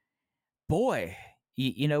 And boy,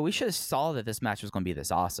 we should have saw that this match was going to be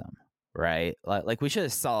this awesome, right? Like we should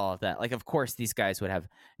have saw that. Like, of course, these guys would have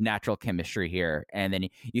natural chemistry here, and then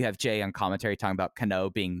you have Jay on commentary talking about Kano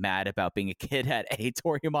being mad about being a kid at a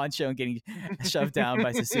Toryumon show and getting shoved down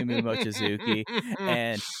by Susumu Mochizuki,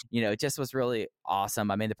 and it just was really awesome.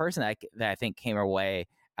 I mean, the person that I think came away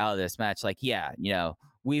out of this match, like,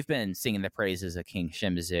 we've been singing the praises of King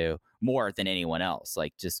Shimizu more than anyone else.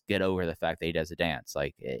 Like, just get over the fact that he does a dance.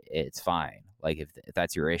 Like, it's fine. Like, if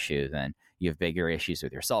that's your issue, then you have bigger issues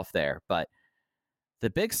with yourself there. But the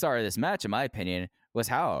big star of this match, in my opinion, was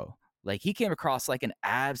Hao. Like, he came across like an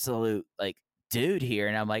absolute, like, dude here.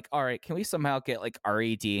 And I'm like, all right, can we somehow get, like,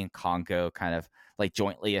 RED and Kongo kind of, like,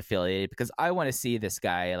 jointly affiliated? Because I want to see this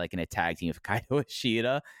guy, like, in a tag team with Kaito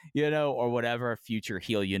Ishida, or whatever future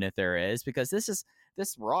heel unit there is. Because this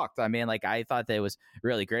rocked. I mean, like, I thought that it was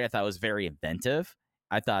really great. I thought it was very inventive.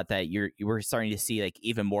 I thought that you were starting to see, like,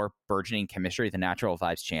 even more burgeoning chemistry with the Natural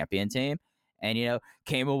Vibes champion team, and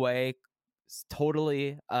came away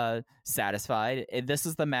totally satisfied. This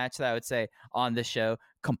is the match that I would say on the show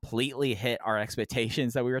completely hit our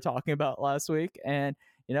expectations that we were talking about last week, and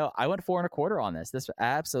I went 4 1/4 on this. This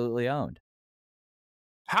absolutely owned.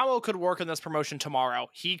 Howell could work in this promotion tomorrow.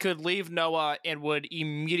 He could leave Noah and would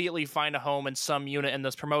immediately find a home in some unit in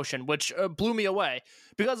this promotion, which blew me away.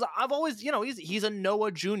 Because I've always, he's a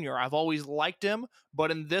Noah Jr. I've always liked him,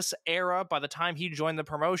 but in this era, by the time he joined the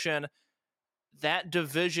promotion, that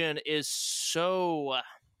division is so...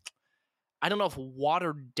 I don't know if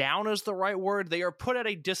watered down is the right word. They are put at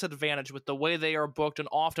a disadvantage with the way they are booked and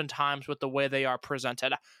oftentimes with the way they are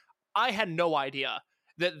presented. I had no idea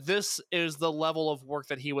that this is the level of work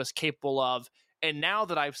that he was capable of. And now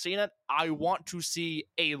that I've seen it, I want to see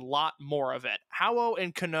a lot more of it. Hao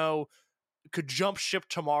and Kano could jump ship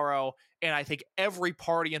tomorrow, and I think every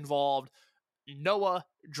party involved, Noah,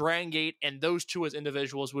 Dragon Gate, and those two as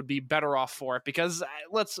individuals would be better off for it. Because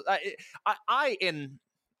I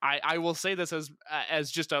will say this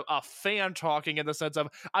as just a fan talking, in the sense of,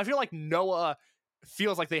 I feel like Noah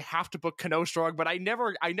feels like they have to book Kano strong, but I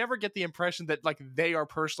never get the impression that, like, they are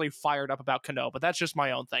personally fired up about Kano. But that's just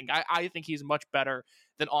my own thing. I think he's much better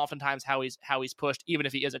than oftentimes how he's pushed, even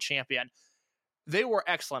if he is a champion. They were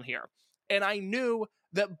excellent here, and I knew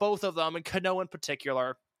that both of them, and Kano in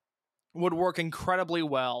particular, would work incredibly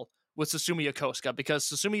well with Susumu Yokosuka, because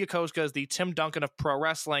Susumu Yokosuka is the Tim Duncan of pro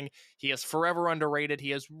wrestling. He is forever underrated.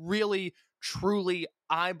 He is really, truly,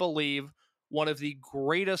 I believe, one of the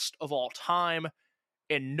greatest of all time,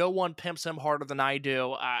 and no one pimps him harder than I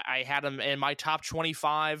do. I had him in my top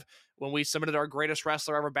 25 when we submitted our greatest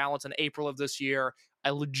wrestler ever balance in April of this year. I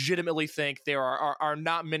legitimately think there are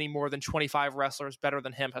not many more than 25 wrestlers better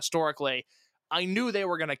than him historically. I knew they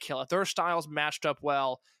were going to kill it. Their styles matched up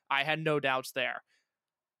well. I had no doubts there.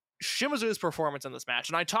 Shimizu's performance in this match,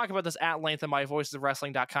 and I talk about this at length in my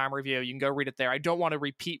voicesofwrestling.com review. You can go read it there. I don't want to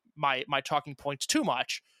repeat my talking points too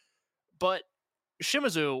much, but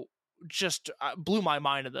Shimizu just blew my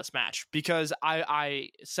mind in this match, because I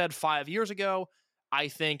said 5 years ago, I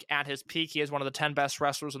think at his peak, he is one of the 10 best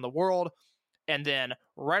wrestlers in the world. And then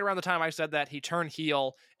right around the time I said that, he turned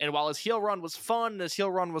heel. And while his heel run was fun, his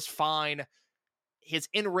heel run was fine, his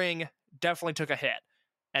in-ring definitely took a hit.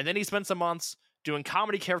 And then he spent some months doing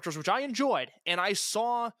comedy characters, which I enjoyed. And I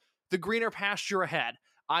saw the greener pasture ahead.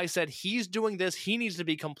 I said, he's doing this. He needs to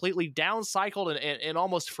be completely downcycled and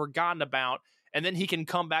almost forgotten about. And then he can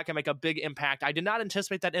come back and make a big impact. I did not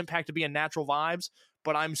anticipate that impact to be in Natural Vibes,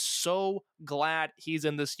 but I'm so glad he's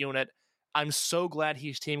in this unit. I'm so glad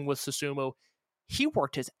he's teaming with Susumu. He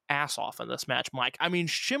worked his ass off in this match, Mike. I mean,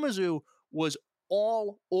 Shimizu was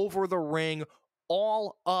all over the ring,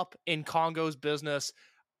 all up in Kongo's business.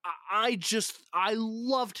 I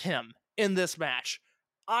loved him in this match.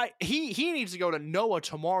 He needs to go to Noah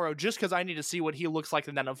tomorrow, just because I need to see what he looks like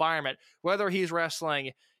in that environment. Whether he's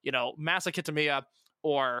wrestling, Masa Kitamiya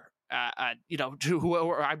or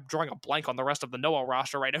whoever. I'm drawing a blank on the rest of the Noah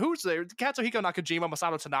roster right now. Who's there? Katsuhiko Nakajima,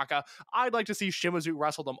 Masato Tanaka. I'd like to see Shimizu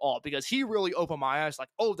wrestle them all, because he really opened my eyes. Like,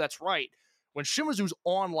 oh, that's right. When Shimizu's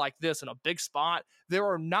on like this in a big spot, there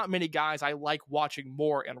are not many guys I like watching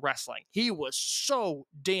more in wrestling. He was so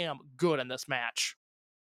damn good in this match.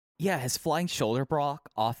 Yeah, his flying shoulder block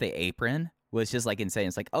off the apron was just, like, insane.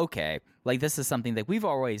 It's like, okay, like, this is something that we've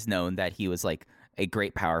always known that he was, like, a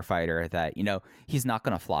great power fighter that, he's not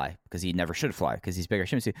going to fly because he never should fly because he's bigger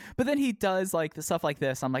Shimizu. But then he does like the stuff like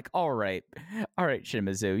this. I'm like, all right,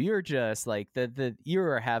 Shimizu, you're just like you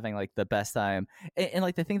are having like the best time. And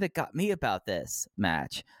like the thing that got me about this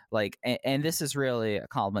match, like, and this is really a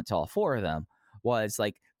compliment to all four of them, was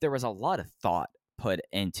like there was a lot of thought put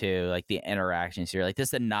into like the interactions here. Like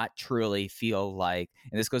this did not truly feel like,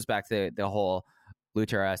 and this goes back to the whole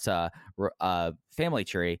Luchasaurus family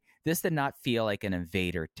tree. This did not feel like an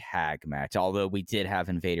Invader tag match, although we did have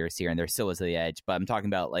Invaders here and there still was the edge. But I'm talking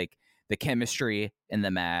about like the chemistry in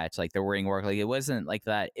the match, like the ring work. Like it wasn't like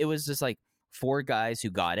that. It was just like four guys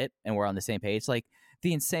who got it and were on the same page. Like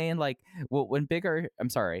the insane, like when King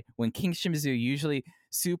Shimizu usually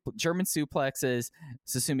German suplexes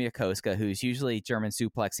Susumu Yokosuka, who's usually German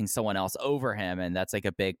suplexing someone else over him, and that's like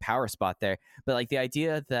a big power spot there. But like the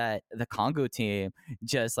idea that the Congo team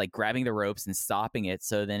just like grabbing the ropes and stopping it,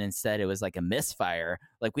 so then instead it was like a misfire,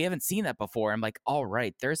 like we haven't seen that before. I'm like, all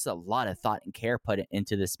right, there's a lot of thought and care put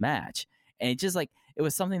into this match. And it just like, it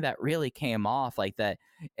was something that really came off like that.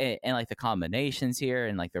 And like the combinations here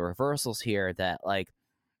and like the reversals here that like,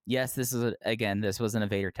 yes, this was an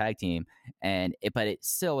Invader tag team, but it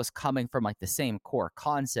still was coming from like the same core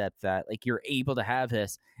concept that like you're able to have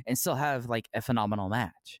this and still have like a phenomenal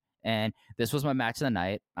match. And this was my match of the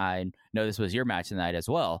night. I know this was your match of the night as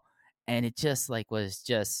well. And it just like was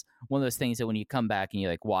just one of those things that when you come back and you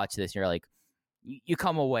like watch this, you're like, you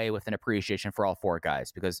come away with an appreciation for all four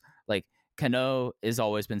guys, because like Kano has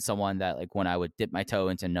always been someone that like when I would dip my toe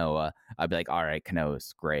into Noah, I'd be like, all right,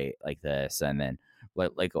 Kano's great like this. And then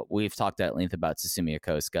like we've talked at length about Susumu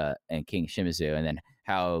Yokosuka and King Shimizu, and then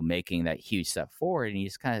how making that huge step forward, and you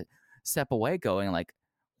just kind of step away going like,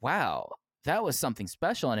 wow, that was something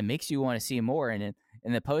special, and it makes you want to see more. And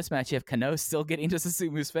in the post-match, you have Kano still getting to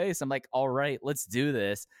Susumu's face. I'm like, all right, let's do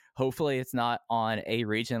this. Hopefully it's not on a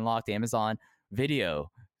region-locked Amazon video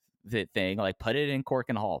thing. Like, put it in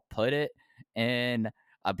Korakuen Hall. Put it in...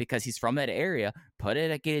 because he's from that area, put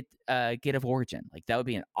it at Gate of Origin. Like, that would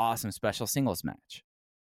be an awesome special singles match.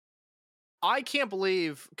 I can't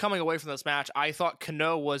believe coming away from this match, I thought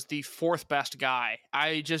Kano was the fourth best guy.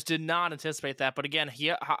 I just did not anticipate that. But again,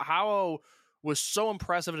 Hao was so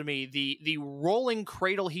impressive to me. The rolling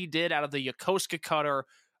cradle he did out of the Yokosuka cutter.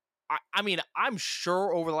 I mean, I'm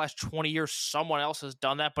sure over the last 20 years someone else has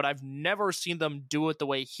done that, but I've never seen them do it the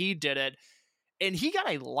way he did it. And he got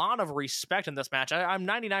a lot of respect in this match. I'm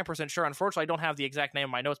 99% sure. Unfortunately, I don't have the exact name in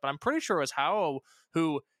my notes, but I'm pretty sure it was Hao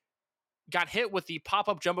who got hit with the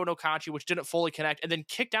pop-up Jumbo no Kachi, which didn't fully connect, and then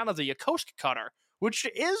kicked out of the Yokosuka cutter, which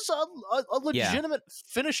is a legitimate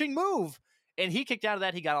finishing move. And he kicked out of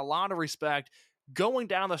that. He got a lot of respect. Going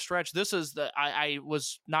down the stretch, this is I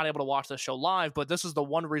was not able to watch the show live, but this is the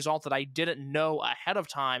one result that I didn't know ahead of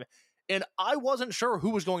time. And I wasn't sure who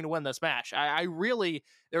was going to win this match. I really,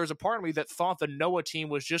 there was a part of me that thought the Noah team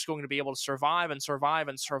was just going to be able to survive and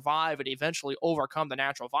eventually overcome the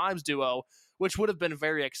Natural Vibes duo, which would have been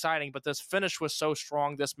very exciting. But this finish was so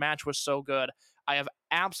strong. This match was so good. I have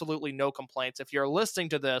absolutely no complaints. If you're listening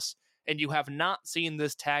to this and you have not seen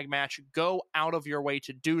this tag match, go out of your way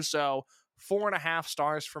to do so. 4.5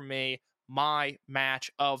 stars from me, my match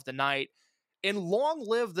of the night. And long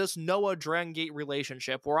live this Noah Dragon Gate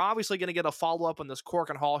relationship. We're obviously going to get a follow-up on this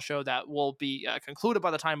Korakuen Hall show that will be concluded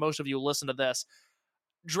by the time most of you listen to this.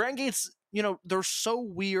 Dragon Gates, they're so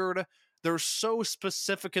weird. They're so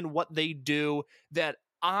specific in what they do that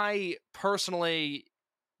I personally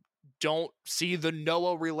don't see the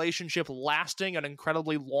Noah relationship lasting an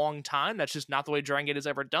incredibly long time. That's just not the way Dragon Gate has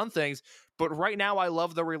ever done things. But right now, I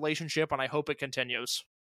love the relationship, and I hope it continues.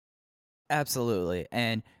 Absolutely.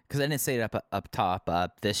 And because I didn't say it up top,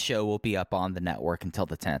 this show will be up on the network until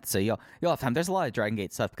the 10th. So you'll have time. There's a lot of Dragon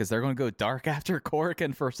Gate stuff because they're going to go dark after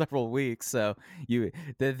Korakuen for several weeks. So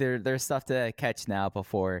there's stuff to catch now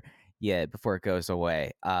before it goes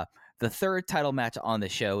away. The third title match on the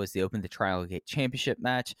show is the Open the Triangle Gate Championship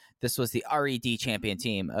match. This was the RED champion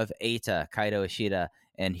team of Eita, Kaito Ishida,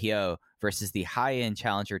 and Hyo versus the high-end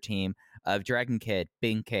challenger team of Dragon Kid,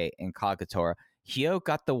 Benkei, and Kagetora. Hyo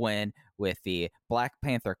got the win with the Black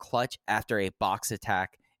Panther clutch after a box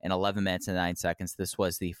attack in 11 minutes and 9 seconds. This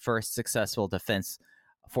was the first successful defense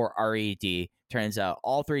for RED. Turns out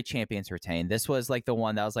all three champions retained. This was like the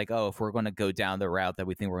one that was like, oh, if we're going to go down the route that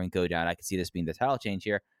we think we're going to go down, I could see this being the title change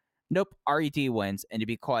here. Nope, RED wins. And to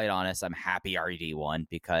be quite honest, I'm happy RED won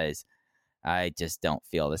because I just don't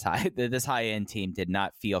feel this high-end team did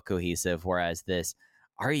not feel cohesive, whereas this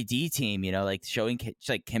RED team, like showing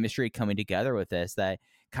like chemistry coming together with this, that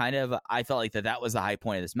kind of, I felt like that was the high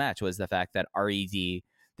point of this match, was the fact that RED,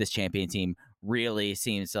 this champion team, really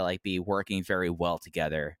seems to like be working very well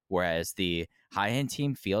together, whereas the high-end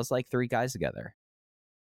team feels like three guys together.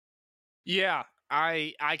 Yeah,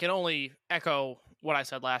 I can only echo what I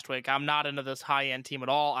said last week. I'm not into this high-end team at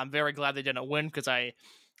all. I'm very glad they didn't win because I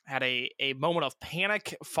had a moment of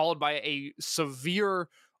panic followed by a severe,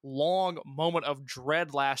 long moment of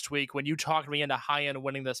dread last week when you talked me into high-end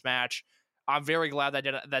winning this match. I'm very glad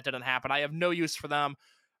that didn't happen. I have no use for them.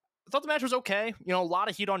 I thought the match was okay. You know, a lot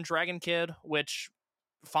of heat on Dragon Kid, which,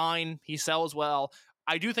 fine, he sells well.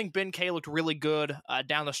 I do think Ben K looked really good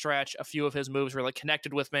down the stretch. A few of his moves really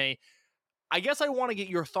connected with me. I guess I want to get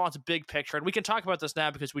your thoughts big picture, and we can talk about this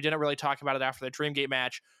now because we didn't really talk about it after the Dreamgate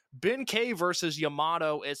match. Ben K versus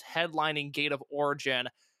Yamato is headlining Gate of Origin.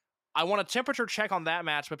 I want a temperature check on that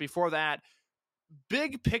match, but before that,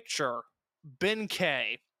 big picture, Ben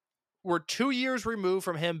K. We're 2 years removed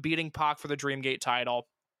from him beating Pac for the Dreamgate title.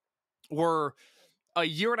 We're a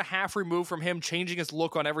year and a half removed from him changing his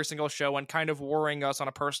look on every single show and kind of worrying us on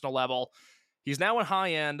a personal level. He's now in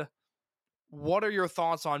high end. What are your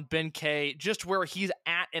thoughts on Ben K, just where he's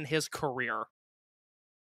at in his career?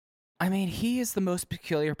 I mean, he is the most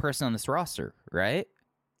peculiar person on this roster, right?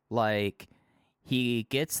 Like, he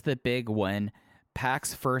gets the big win,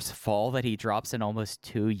 Pac's first fall that he drops in almost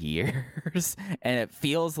 2 years, and it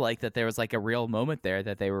feels like that there was like a real moment there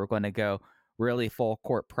that they were going to go really full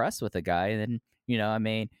court press with the guy. And then, you know, I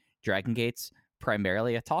mean, Dragon Gate's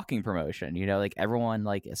primarily a talking promotion, you know, like everyone,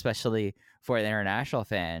 like especially for the international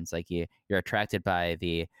fans, like you're attracted by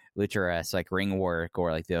the lucha like ring work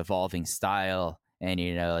or like the evolving style, and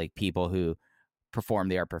you know, like people who perform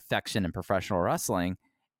the art perfection in professional wrestling.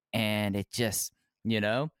 And it just, you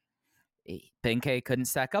know, Ben K couldn't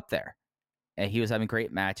stack up there, and he was having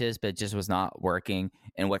great matches, but it just was not working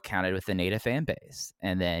in what counted with the native fan base.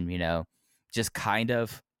 And then, you know, just kind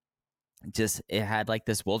of it had like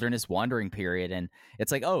this wilderness wandering period, and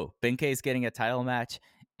it's like, oh, Ben K's getting a title match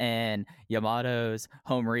and Yamato's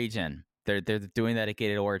home region. They're doing that at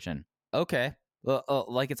Gated Origin. Okay. Well,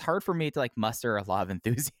 like it's hard for me to like muster a lot of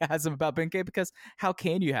enthusiasm about Ben K, because how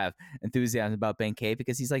can you have enthusiasm about Ben K?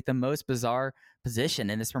 Because he's like the most bizarre position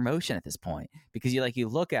in this promotion at this point. Because you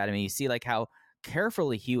look at him and you see like how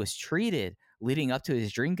carefully he was treated leading up to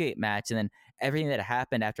his Dreamgate match, and then everything that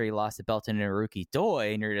happened after he lost the belt to Naruki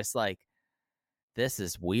Doi, and you're just like, this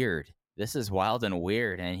is weird. This is wild and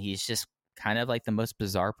weird, and he's just kind of like the most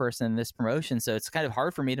bizarre person in this promotion. So it's kind of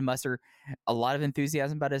hard for me to muster a lot of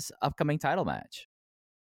enthusiasm about his upcoming title match.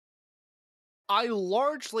 I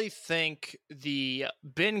largely think the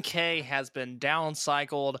Ben K has been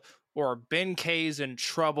downcycled, or Ben K's in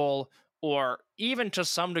trouble, or even to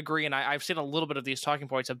some degree, and I've seen a little bit of these talking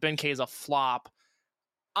points of Ben K's a flop.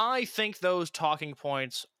 I think those talking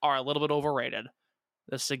points are a little bit overrated.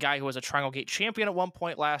 This is a guy who was a Triangle Gate champion at one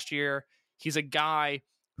point last year. He's a guy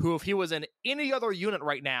who, if he was in any other unit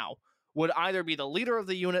right now, would either be the leader of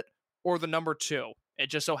the unit or the number 2. It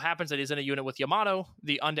just so happens that he's in a unit with Yamato,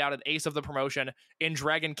 the undoubted ace of the promotion, and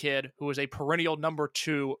Dragon Kid, who is a perennial number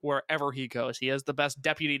 2 wherever he goes. He is the best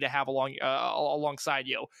deputy to have alongside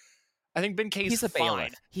you. I think Ben K's he's a fine.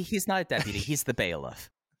 bailiff. He's not a deputy. He's the bailiff.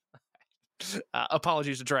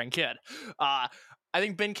 Apologies to Dragon Kid. I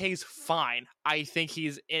think Ben K's fine. I think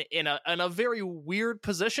he's in a very weird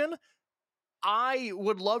position. I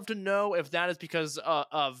would love to know if that is because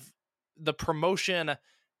of the promotion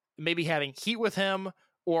maybe having heat with him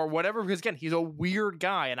or whatever, because again, he's a weird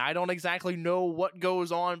guy, and I don't exactly know what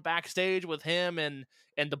goes on backstage with him and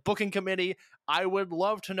the booking committee. I would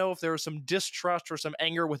love to know if there's some distrust or some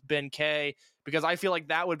anger with Ben K, because I feel like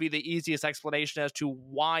that would be the easiest explanation as to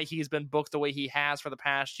why he's been booked the way he has for the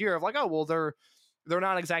past year, of like, oh, well, they're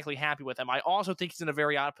not exactly happy with him. I also think he's in a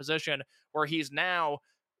very odd position where he's now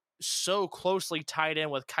so closely tied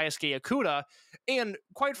in with Keisuke Okuda. And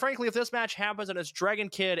quite frankly, if this match happens and it's Dragon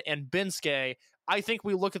Kid and Bensuke, I think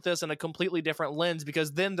we look at this in a completely different lens,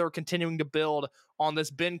 because then they're continuing to build on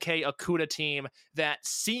this Ben K Okuda team that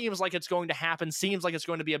seems like it's going to happen, seems like it's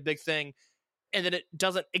going to be a big thing, and then it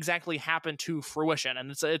doesn't exactly happen to fruition.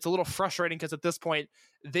 And it's a little frustrating, because at this point,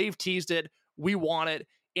 they've teased it, we want it,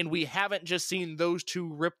 and we haven't just seen those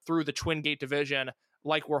two rip through the Twin Gate division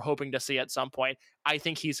like we're hoping to see at some point. I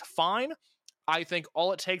think he's fine. I think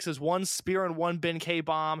all it takes is one spear and one Ben K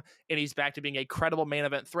bomb, and he's back to being a credible main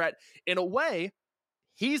event threat. In a way,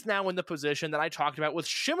 he's now in the position that I talked about with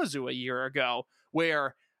Shimizu a year ago,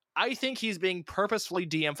 where I think he's being purposefully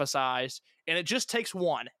de-emphasized, and it just takes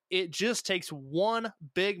one. It just takes one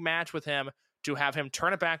big match with him to have him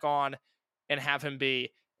turn it back on and have him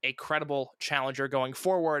be a credible challenger going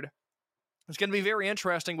forward. It's going to be very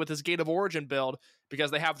interesting with this Gate of Origin build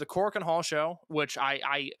because they have the Korakuen Hall show, which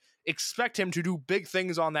I expect him to do big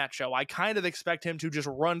things on that show. I kind of expect him to just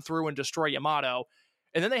run through and destroy Yamato.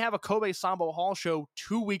 And then they have a Kobe Sambo Hall show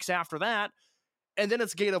 2 weeks after that, and then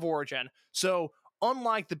it's Gate of Origin. So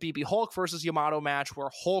unlike the BB Hulk versus Yamato match where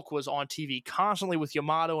Hulk was on TV constantly with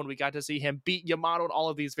Yamato and we got to see him beat Yamato in all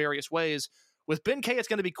of these various ways, with Ben-K, it's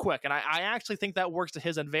going to be quick, and I actually think that works to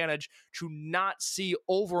his advantage to not see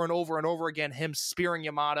over and over and over again him spearing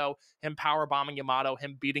Yamato, him powerbombing Yamato,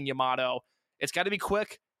 him beating Yamato. It's got to be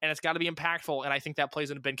quick, and it's got to be impactful, and I think that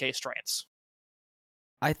plays into Ben-K's strengths.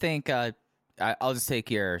 I think I'll just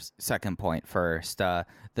take your second point first.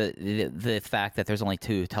 The fact that there's only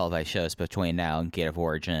 2 televised shows between now and Gate of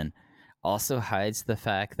Origin also hides the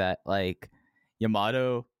fact that, like,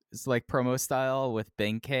 Yamato is like promo style with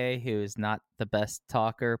Ben-K, who is not the best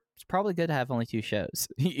talker. It's probably good to have only 2 shows.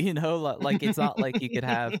 You know, like it's not like you could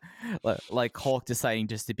have like Hulk deciding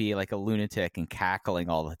just to be like a lunatic and cackling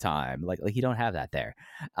all the time. Like you don't have that there.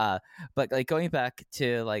 But like going back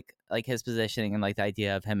to like his positioning and like the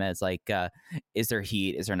idea of him as like, is there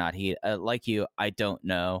heat? Is there not heat? Like you, I don't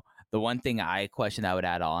know. The one thing I question I would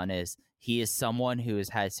add on is he is someone who has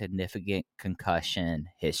had significant concussion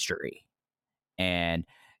history. And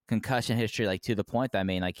concussion history, like to the point that, I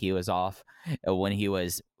mean, like he was off when he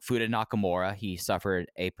was Fuda Nakamura. He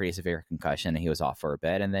suffered a pretty severe concussion and he was off for a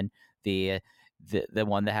bit. And then the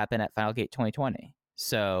one that happened at Final Gate 2020.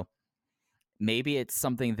 So maybe it's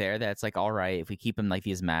something there that's like, all right, if we keep him like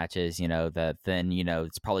these matches, you know, that then, you know,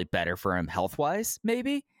 it's probably better for him health wise,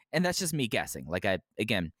 maybe. And that's just me guessing. Like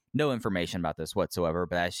again, no information about this whatsoever,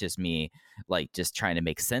 but that's just me like just trying to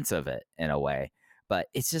make sense of it in a way. But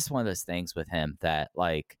it's just one of those things with him that,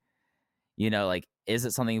 like, you know, like, is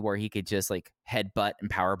it something where he could just like headbutt and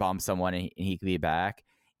powerbomb someone and he could be back?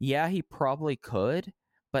 Yeah, he probably could.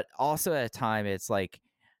 But also at a time, it's like,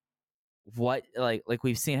 what, like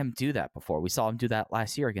we've seen him do that before. We saw him do that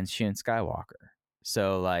last year against Shun Skywalker.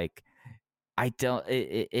 So like,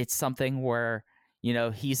 it's something where, you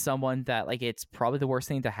know, he's someone that like, it's probably the worst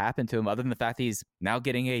thing to happen to him, other than the fact that he's now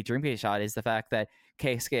getting a Dreamgate shot, is the fact that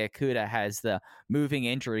Keisuke Okuda has the moving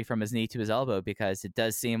injury from his knee to his elbow, because it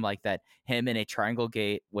does seem like that him in a triangle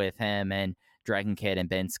gate with him and Dragon Kid and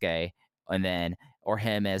Bensuke, and then, or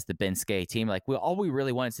him as the Bensuke team, like all we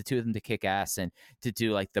really want is the 2 of them to kick ass and to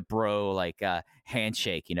do like the bro, like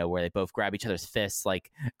handshake, you know, where they both grab each other's fists,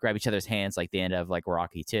 like grab each other's hands, like the end of like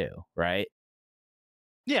Rocky 2, right?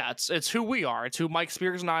 Yeah, it's who we are. It's who Mike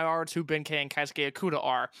Spears and I are. It's who Ben-K and Keisuke Okuda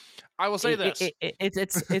are. I will say this: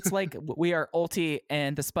 it's like we are Ulti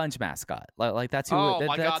and the Sponge mascot. Like that's who. Oh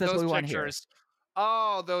my god, that's those what we pictures! Want here.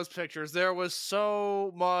 Oh, those pictures! There was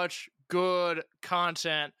so much good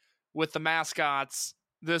content with the mascots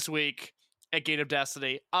this week at Gate of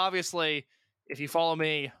Destiny. Obviously, if you follow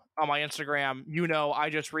me on my Instagram, you know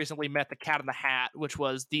I just recently met the Cat in the Hat, which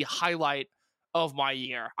was the highlight of my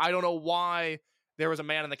year. I don't know why there was a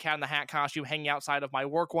man in the Cat in the Hat costume hanging outside of my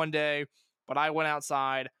work one day, but I went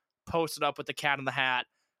outside, posted up with the Cat in the Hat.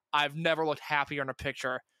 I've never looked happier in a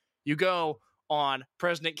picture. You go on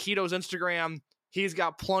President Keto's Instagram, he's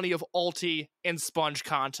got plenty of Ulti and Sponge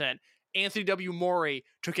content. Anthony W. Mori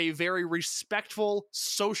took a very respectful,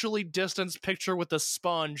 socially distanced picture with the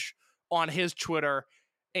Sponge on his Twitter,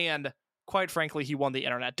 and quite frankly, he won the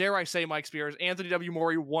internet. Dare I say, Mike Spears, Anthony W.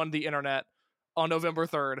 Mori won the internet on November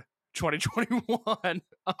 3rd. 2021.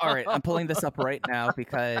 All right, I'm pulling this up right now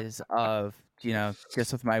because of, you know,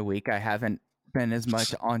 just with my week, I haven't been as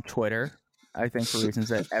much on Twitter, I think, for reasons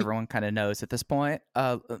that everyone kind of knows at this point.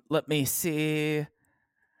 Let me see.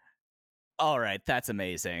 All right, that's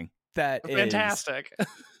amazing. That is fantastic.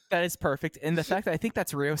 That is perfect. And the fact that I think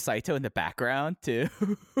that's Ryo Saito in the background too.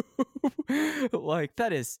 Like,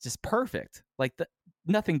 that is just perfect. Like,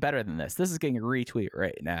 nothing better than this. This is getting a retweet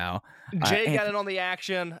right now. Jay got in on the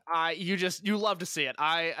action. You love to see it.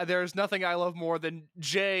 There's nothing I love more than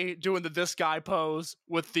Jay doing the this guy pose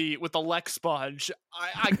with the Lex Sponge.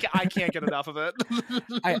 I can't get enough of it.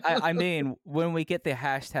 I mean, when we get the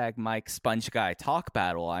hashtag Mike Sponge Guy talk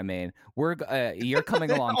battle, I mean, you're coming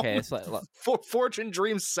along, Case. Fortune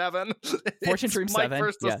Dream 7. Fortune Dream 7. Mike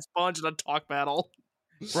versus Sponge in a talk battle.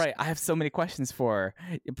 Right, I have so many questions for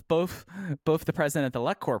both the president of the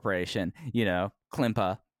Lek Corporation, you know,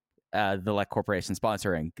 Klimpa, the Lek Corporation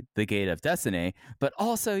sponsoring the Gate of Destiny, but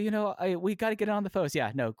also, you know, we got to get on the phones.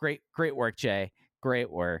 Yeah, no, great work, Jay.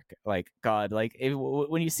 Great work. Like, God, like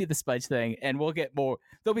when you see the Sponge thing, and we'll get more,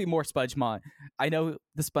 there'll be more Spongemon. I know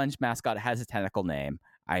the Sponge mascot has a technical name.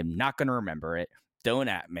 I'm not going to remember it. Don't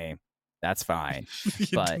at me. That's fine.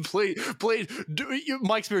 But please,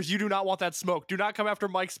 Mike Spears, you do not want that smoke. Do not come after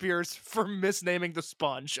Mike Spears for misnaming the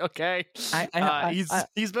sponge. Okay,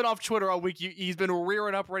 he's been off Twitter all week. He's been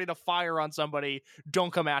rearing up, ready to fire on somebody.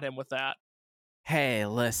 Don't come at him with that. Hey,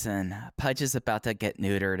 listen, Pudge is about to get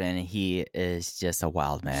neutered, and he is just a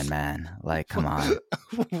wild man. Like, come on.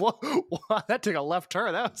 what? That took a left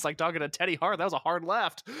turn. That was like talking to Teddy Hart. That was a hard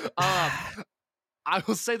left. I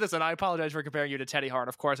will say this, and I apologize for comparing you to Teddy Hart.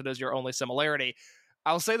 Of course, it is your only similarity.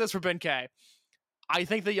 I will say this for Ben K. I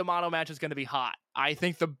think the Yamato match is going to be hot. I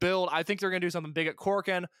think they're going to do something big at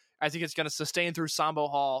Korakuen. I think it's going to sustain through Sambo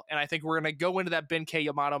Hall, and I think we're going to go into that Ben K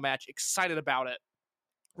Yamato match excited about it,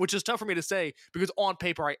 which is tough for me to say because on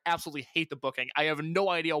paper, I absolutely hate the booking. I have no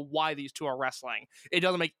idea why these two are wrestling. It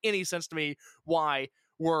doesn't make any sense to me why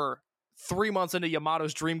we're 3 months into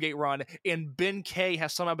Yamato's Dreamgate run, and Ben K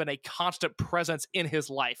has somehow been a constant presence in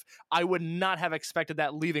his life. I would not have expected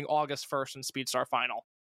that leaving August 1st in Speedstar Final.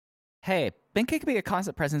 Hey, Ben K could be a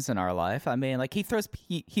constant presence in our life. I mean, like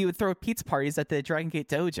he would throw pizza parties at the Dragon Gate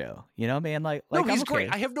Dojo. You know, man. Like no, he's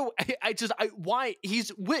great. I have no. Why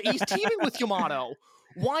he's teaming with Yamato.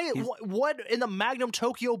 Why? What in the Magnum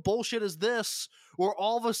Tokyo bullshit is this? Where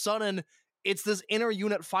all of a sudden it's this inner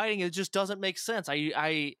unit fighting? It just doesn't make sense.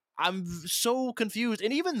 I'm so confused.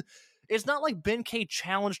 And even, it's not like Ben K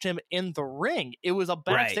challenged him in the ring. It was a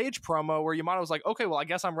backstage promo where Yamato was like, okay, well, I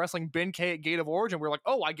guess I'm wrestling Ben K at Gate of Origin. We're like,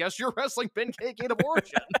 oh, I guess you're wrestling Ben K at Gate of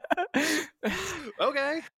Origin.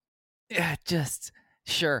 Okay. Yeah, just,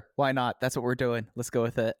 sure, why not? That's what we're doing. Let's go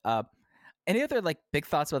with it. Any other, like, big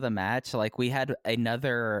thoughts about the match? Like, we had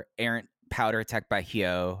another errant powder attack by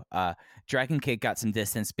Hyo. Dragon Kid got some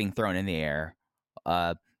distance being thrown in the air.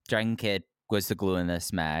 Dragon Kid was the glue in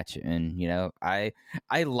this match, and you know, I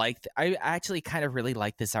actually kind of really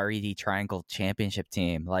like this RED Triangle Championship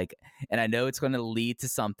team, like, and I know it's going to lead to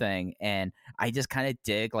something, and I just kind of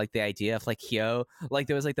dig like the idea of like Hyo, like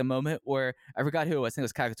there was like the moment where I forgot who it was. I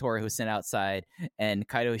think it was Kagetora who was sent outside, and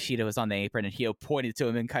Kaito Ishida was on the apron, and Hyo pointed to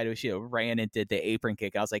him, and Kaito Ishida ran and did the apron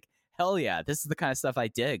kick. I was like, hell yeah, this is the kind of stuff I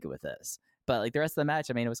dig with this. But like the rest of the match,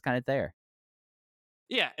 I mean, it was kind of there.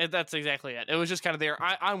 Yeah, that's exactly it. It was just kind of there.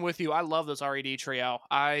 I'm with you. I love this RED trio.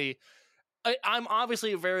 I'm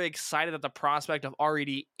obviously very excited at the prospect of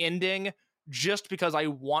RED ending just because I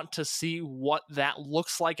want to see what that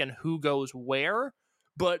looks like and who goes where.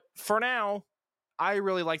 But for now, I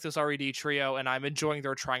really like this RED trio, and I'm enjoying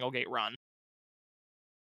their Triangle Gate run.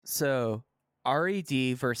 So,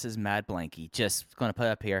 RED versus Mad Blanky. Just going to put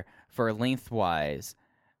up here for lengthwise.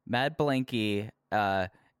 Mad Blanky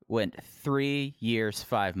went 3 years,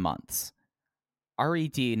 5 months.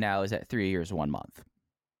 RED now is at 3 years, 1 month.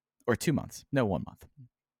 Or 2 months. No, 1 month.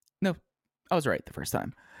 No, I was right the first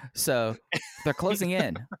time. So they're closing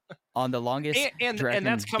in on the longest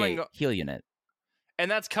Dragon Gate heel unit.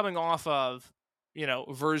 And that's coming off of, you know,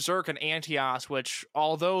 Berserk and Antios, which,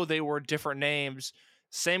 although they were different names,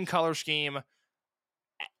 same color scheme,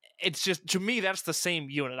 it's just, to me, that's the same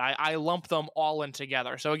unit. I lump them all in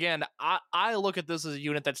together. So again, I look at this as a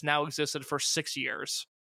unit that's now existed for 6 years.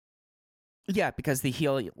 Yeah, because the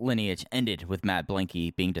heel lineage ended with Mad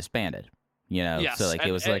Blanky being disbanded. You know, yes. So like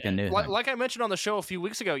it was like a new thing. Like I mentioned on the show a few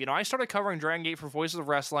weeks ago, you know, I started covering Dragon Gate for Voices of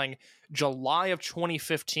Wrestling July of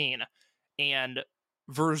 2015, and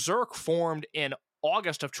Berserk formed in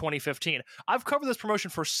August of 2015. I've covered this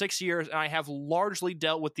promotion for 6 years, and I have largely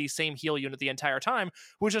dealt with the same heel unit the entire time,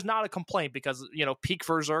 which is not a complaint because, you know, peak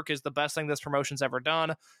Berserk is the best thing this promotion's ever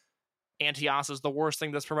done. Antios is the worst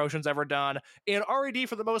thing this promotion's ever done. And RED,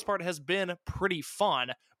 for the most part, has been pretty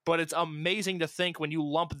fun, but it's amazing to think when you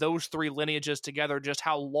lump those three lineages together just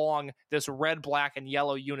how long this red, black, and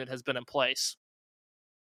yellow unit has been in place.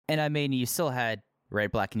 And I mean, you still had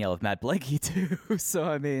red, black, and yellow of Mad Blanky too. So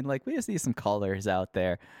I mean, like, we just need some colors out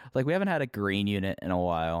there. Like, we haven't had a green unit in a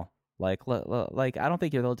while. Like I don't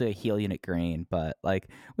think they'll do a heel unit green, but like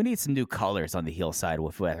we need some new colors on the heel side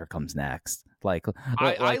with whatever comes next.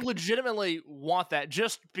 I legitimately want that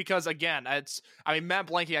just because, again, Mad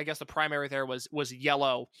Blanky, I guess the primary there was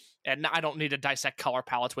yellow, and I don't need to dissect color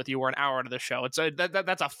palettes with you. We're an hour into the show. It's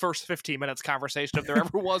that's a first 15 minutes conversation if there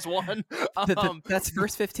ever was one. That's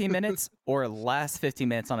first 15 minutes or last 15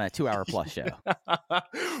 minutes on a 2-hour plus show.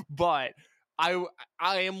 But I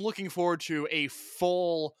am looking forward to a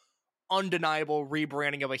full, undeniable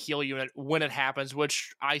rebranding of a heel unit when it happens,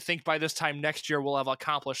 which I think by this time next year we'll have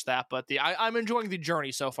accomplished that. But I'm enjoying the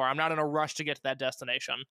journey so far. I'm not in a rush to get to that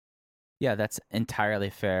destination. Yeah, that's entirely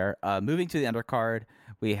fair. Moving to the undercard,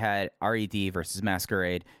 we had RED versus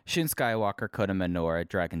Masquerade, Shun Skywalker, Kota Minoura,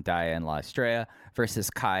 Dragon Dia, and La Estrella versus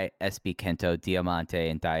Kai, SB Kento, Diamante,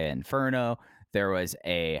 and Dia Inferno. There was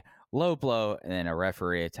a low blow and then a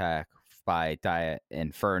referee attack by Diet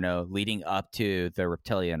Inferno leading up to the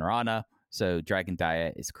Reptilian Rana. So Dragon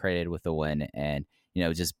Diet is credited with the win, and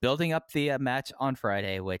just building up the match on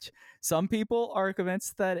Friday, which some people are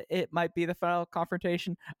convinced that it might be the final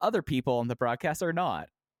confrontation. Other people on the broadcast are not.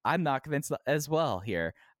 I'm not convinced as well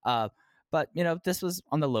here. But, this was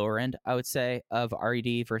on the lower end, I would say, of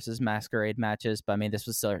RED versus Masquerade matches. But, I mean, this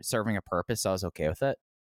was serving a purpose, so I was okay with it.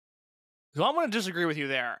 So I'm going to disagree with you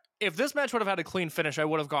there. If this match would have had a clean finish, I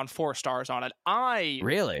would have gone 4 stars on it.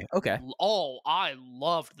 Really? Okay. Oh, I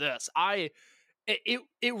loved this.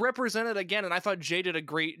 It represented, again, and I thought Jay did a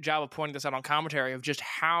great job of pointing this out on commentary, of just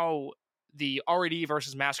how the RED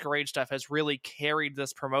versus Masquerade stuff has really carried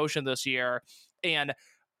this promotion this year. And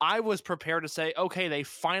I was prepared to say, okay, they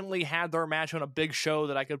finally had their match on a big show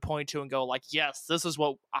that I could point to and go like, yes, this is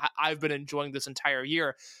what I've been enjoying this entire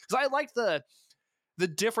year. Because I liked the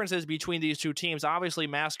differences between these two teams. Obviously,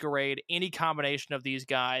 Masquerade, any combination of these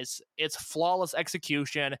guys, it's flawless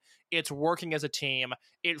execution. It's working as a team.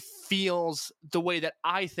 It feels the way that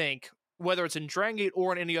I think, whether it's in Dragon Gate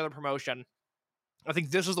or in any other promotion, I think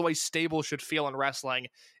this is the way stable should feel in wrestling,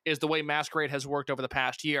 is the way Masquerade has worked over the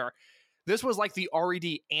past year. This was like the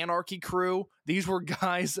RED Anarchy crew. These were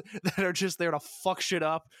guys that are just there to fuck shit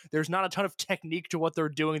up. There's not a ton of technique to what they're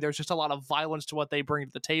doing. There's just a lot of violence to what they bring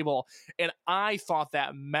to the table. And I thought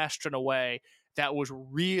that meshed in a way that was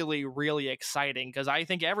really, really exciting, because I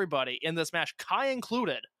think everybody in this match, Kai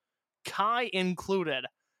included, I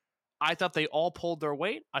thought they all pulled their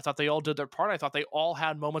weight. I thought they all did their part. I thought they all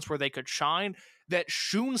had moments where they could shine. That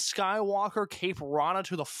Shun Skywalker Cape Rana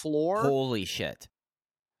to the floor. Holy shit.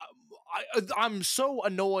 I'm so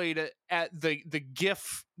annoyed at the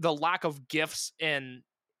lack of GIFs in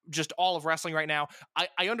just all of wrestling right now.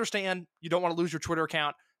 I understand you don't want to lose your Twitter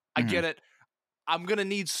account. I get it. I'm going to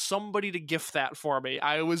need somebody to GIF that for me.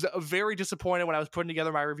 I was very disappointed when I was putting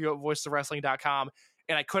together my review at voicesofwrestling.com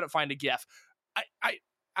and I couldn't find a GIF.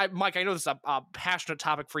 Mike, I know this is a passionate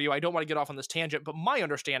topic for you. I don't want to get off on this tangent, but my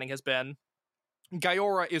understanding has been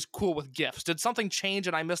Gaora is cool with GIFs. Did something change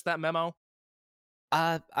and I missed that memo?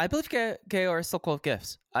 I believe Gaora is still cool with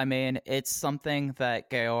GIFs. I mean, it's something that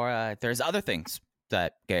Gaora, there's other things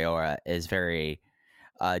that Gaora is very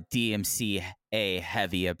DMCA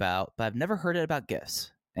heavy about, but I've never heard it about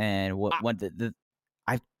GIFs. And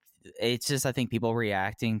it's just, I think, people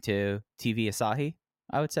reacting to TV Asahi,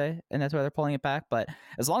 I would say, and that's why they're pulling it back. But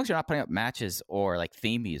as long as you're not putting up matches or like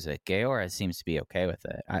theme music, Gaora seems to be okay with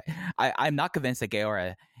it. I'm not convinced that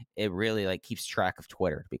Gaora, it really like keeps track of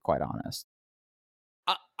Twitter, to be quite honest.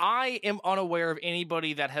 I am unaware of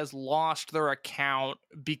anybody that has lost their account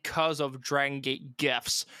because of Dragon Gate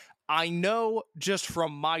GIFs. I know just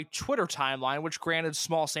from my Twitter timeline, which granted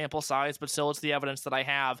small sample size, but still it's the evidence that I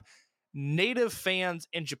have, native fans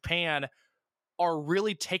in Japan are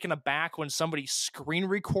really taken aback when somebody screen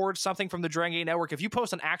records something from the Dragon Gate Network. If you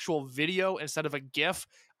post an actual video instead of a GIF,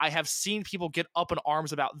 I have seen people get up in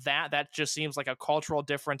arms about that. That just seems like a cultural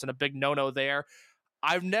difference and a big no-no there.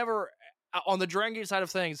 I've never... On the Dragon Gate side of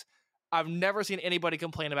things, I've never seen anybody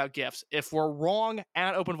complain about GIFs. If we're wrong,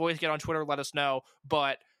 at Open Voice Gate on Twitter, let us know.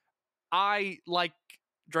 But I like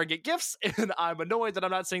Dragon Gate GIFs, and I'm annoyed that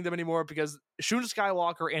I'm not seeing them anymore, because Shun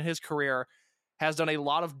Skywalker in his career has done a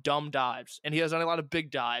lot of dumb dives, and he has done a lot of big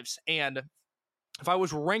dives. And if I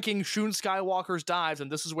was ranking Shun Skywalker's dives, and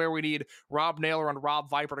this is where we need Rob Naylor and Rob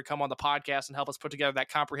Viper to come on the podcast and help us put together that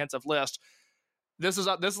comprehensive list, This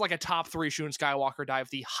is like a top 3 Shun Skywalker dive.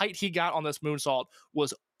 The height he got on this moonsault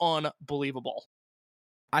was unbelievable.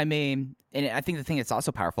 I mean, and I think the thing that's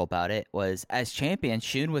also powerful about it was, as champion,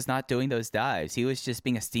 Shun was not doing those dives. He was just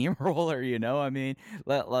being a steamroller, I mean,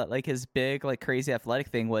 like his big, like crazy athletic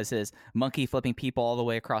thing was his monkey flipping people all the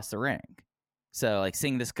way across the ring. So, like,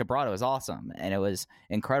 seeing this cabrado was awesome, and it was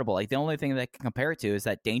incredible. Like, the only thing that I can compare it to is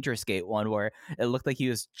that Dangerous Gate one where it looked like he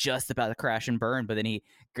was just about to crash and burn, but then he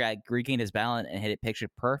regained his balance and hit it picture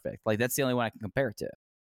perfect. Like, that's the only one I can compare it to.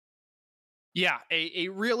 Yeah, a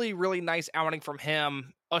really, really nice outing from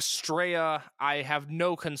him. Estrella, I have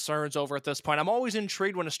no concerns over at this point. I'm always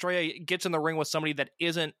intrigued when Estrella gets in the ring with somebody that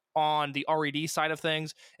isn't on the RED side of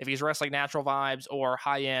things. If he's wrestling Natural Vibes or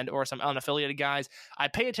High End or some unaffiliated guys, I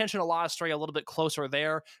pay attention a lot of Estrella a little bit closer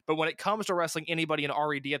there. But when it comes to wrestling anybody in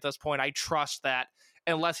RED at this point, I trust that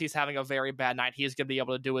unless he's having a very bad night, he's going to be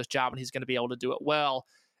able to do his job and he's going to be able to do it well.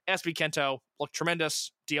 SB Kento looked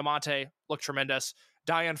tremendous. Diamante looked tremendous.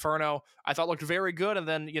 Dia Inferno, I thought looked very good. And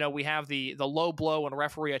then, we have the low blow and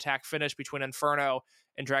referee attack finish between Inferno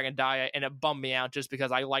and Dragon Dia, and it bummed me out just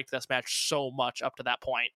because I liked this match so much up to that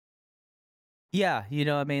point. Yeah,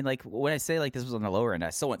 I mean, like when I say like this was on the lower end,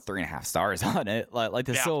 I still went 3.5 stars on it. Like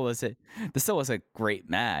Yeah. this still was a great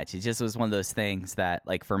match. It just was one of those things that,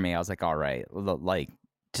 like, for me, I was like, all right, like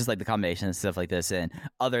just like the combination and stuff like this. And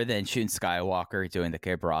other than Shun Skywalker doing the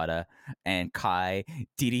Quebrada and Kai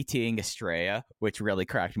DDTing Estrella, which really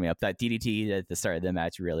cracked me up. That DDT at the start of the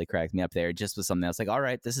match really cracked me up there. It just was something I was like, all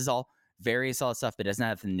right, this is all very solid stuff, but it doesn't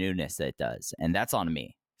have the newness that it does. And that's on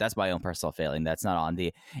me. That's my own personal failing. That's not on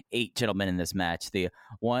the 8 gentlemen in this match. The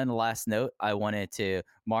one last note I wanted to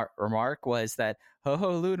remark was that Ho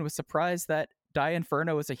Ho Lun was surprised that Die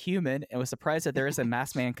Inferno was a human and was surprised that there is a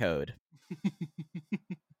Masked Man code.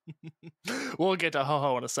 We'll get to Ho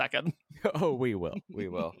Ho in a second. Oh, we will. We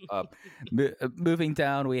will. Moving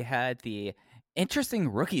down, we had the interesting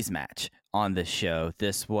rookies match on this show.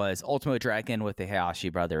 This was Ultimo Dragon with the Hayashi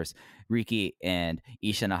brothers, Riki and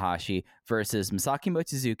Isha Nahashi, versus Masaki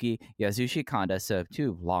Mochizuki, Yasushi Kanda, so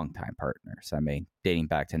 2 longtime partners, I mean, dating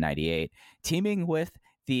back to 98, teaming with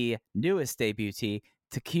the newest debutee,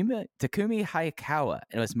 Takumi Hayakawa.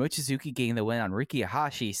 And it was Mochizuki getting the win on Riki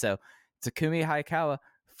Hayashi, so Takumi Hayakawa,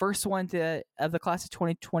 first one of the class of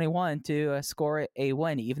 2021 to score a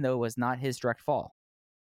win, even though it was not his direct fall.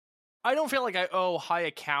 I don't feel like I owe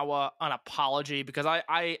Hayakawa an apology because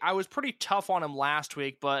I was pretty tough on him last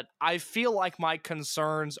week, but I feel like my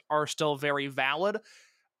concerns are still very valid.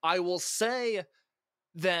 I will say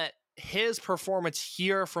that his performance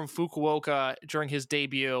here from Fukuoka during his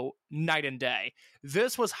debut, night and day.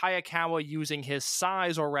 This was Hayakawa using his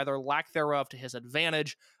size, or rather lack thereof, to his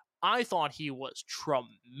advantage. I thought he was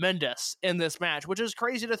tremendous in this match, which is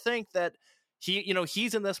crazy to think that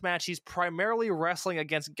he's in this match. He's primarily wrestling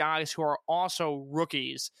against guys who are also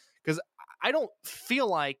rookies, because I don't feel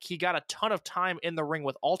like he got a ton of time in the ring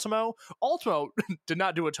with Ultimo. Ultimo did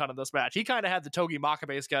not do a ton of this match. He kind of had the Togi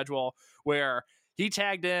Makabe schedule where he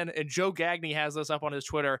tagged in, and Joe Gagné has this up on his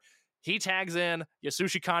Twitter. He tags in,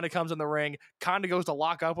 Yasushi Kanda comes in the ring, Kanda goes to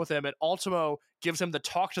lock up with him, and Ultimo gives him the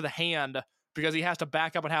talk to the hand because he has to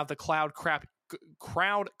back up and have the crowd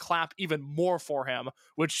clap even more for him,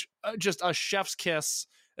 which just a chef's kiss.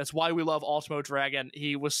 That's why we love Ultimo Dragon.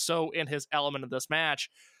 He was so in his element in this match.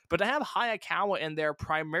 But to have Hayakawa in there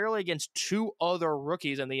primarily against 2 other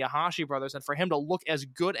rookies in the Yahashi brothers, and for him to look as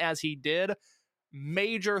good as he did,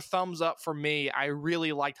 major thumbs up for me. I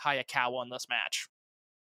really liked Hayakawa in this match.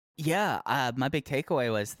 Yeah, my big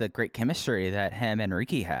takeaway was the great chemistry that him and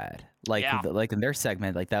Riki had. Like, Yeah. like in their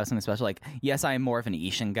segment, like that was something special. Like, yes, I'm more of an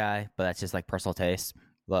Ishin guy, but that's just like personal taste.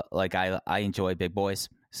 Like, I enjoy big boys,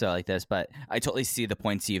 so like this. But I totally see the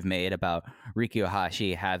points you've made about Riki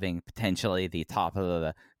Ohashi having potentially the top of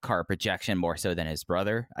the card projection more so than his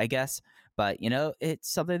brother, I guess. But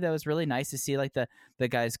it's something that was really nice to see, like the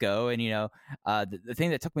guys go. And the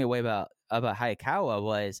thing that took me away about Hayakawa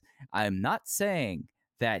was, I'm not saying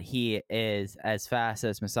that he is as fast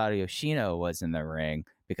as Masato Yoshino was in the ring,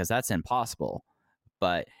 because that's impossible.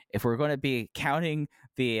 But if we're going to be counting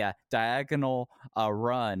the diagonal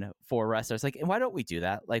run for wrestlers, like, and why don't we do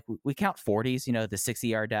that? Like, we count 40s, the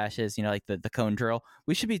 60-yard dashes, like the cone drill.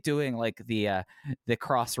 We should be doing like the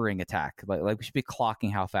cross ring attack. Like we should be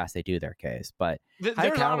clocking how fast they do their case. But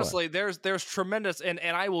there's honestly, there's tremendous, and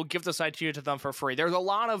I will give this idea to them for free. There's a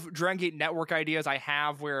lot of Dragon Gate Network ideas I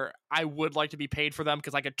have where I would like to be paid for them,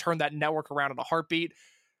 because I could turn that network around in a heartbeat.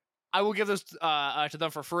 I will give this to them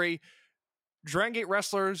for free. Dragon Gate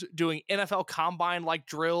wrestlers doing NFL Combine-like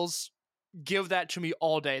drills, give that to me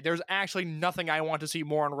all day. There's actually nothing I want to see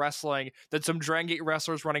more in wrestling than some Dragon Gate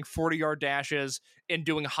wrestlers running 40-yard dashes and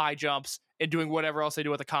doing high jumps and doing whatever else they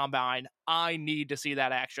do with the Combine. I need to see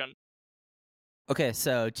that action. Okay,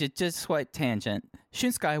 so just slight tangent.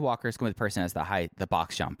 Shun Skywalker is going to be the person that has the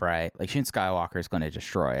box jump, right? Like, Shun Skywalker is going to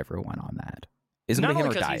destroy everyone on that. Is it going to be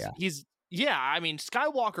him or Daya? I mean,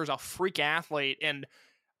 Skywalker's a freak athlete, and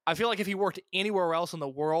I feel like if he worked anywhere else in the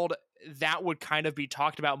world, that would kind of be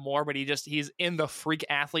talked about more, but he's in the freak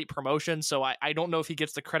athlete promotion, so I don't know if he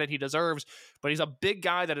gets the credit he deserves, but he's a big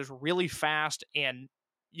guy that is really fast and,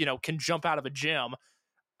 can jump out of a gym.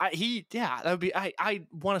 I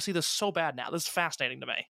want to see this so bad now. This is fascinating to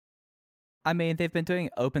me. I mean, they've been doing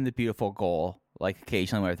Open the Beautiful Goal, like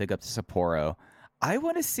occasionally where they go up to Sapporo. I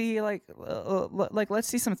want to see like let's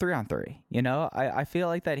see some 3-on-3. I feel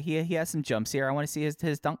like that he has some jumps here. I want to see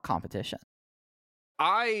his dunk competition.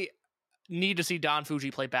 I need to see Don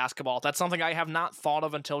Fuji play basketball. That's something I have not thought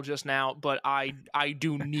of until just now, but I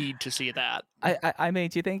do need to see that. I mean,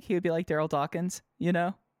 do you think he would be like Daryl Dawkins?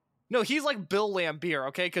 No, he's like Bill Lambier,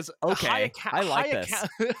 okay? Because Okay, I like this.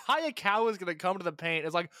 Hayakawa is going to come to the paint.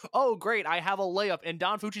 It's like, oh, great, I have a layup, and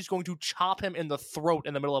Don Fucci's going to chop him in the throat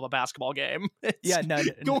in the middle of a basketball game. It's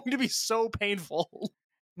going to be so painful.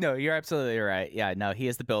 No, you're absolutely right. Yeah, no, he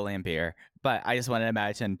is the Bill Lambier. But I just want to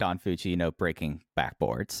imagine Don Fucci, breaking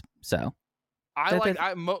backboards. So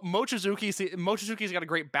Mochizuki's got a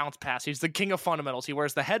great bounce pass. He's the king of fundamentals. He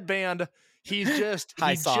wears the headband. He's just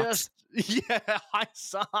high socks. High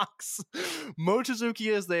socks.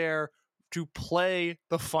 Mochizuki is there to play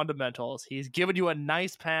the fundamentals. He's giving you a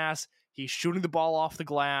nice pass. He's shooting the ball off the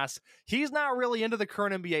glass. He's not really into the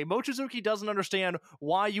current NBA. Mochizuki doesn't understand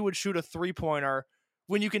why you would shoot a 3-pointer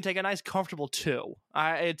when you can take a nice comfortable 2.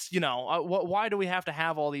 Why do we have to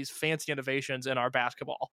have all these fancy innovations in our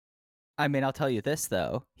basketball? I mean, I'll tell you this,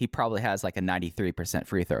 though. He probably has like a 93%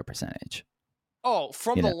 free throw percentage. Oh,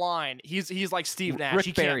 from the line, he's like Steve Nash.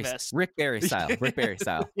 He can't miss. Rick Barry style.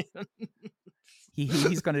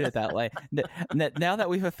 He's going to do it that way. Now that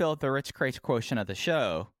we've fulfilled the Rich Craich quotient of the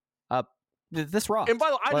show, this rocks. And by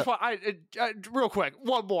the way, I just want real quick,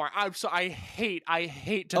 one more. I hate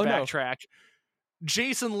to backtrack. No.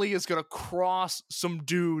 Jason Lee is going to cross some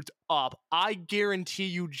dudes up. I guarantee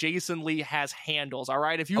you Jason Lee has handles, all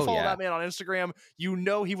right? If you follow that man on Instagram, you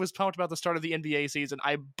know he was pumped about the start of the NBA season.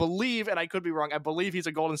 I believe, and I could be wrong, I believe he's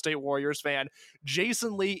a Golden State Warriors fan.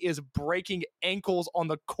 Jason Lee is breaking ankles on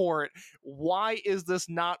the court. Why is this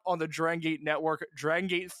not on the Dragon Gate Network? Dragon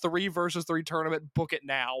Gate 3 versus 3 tournament. Book it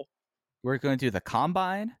now. We're going to do the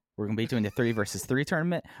Combine. We're going to be doing the 3 versus 3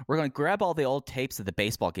 tournament. We're going to grab all the old tapes of the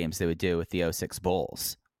baseball games they would do with the 06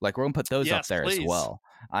 Bulls. Like, we're going to put those up there as well.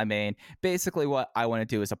 I mean, basically what I want to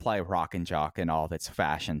do is apply Rock and Jock and all of its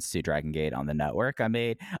fashions to Dragon Gate on the network. I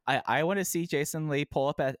mean, I want to see Jason Lee pull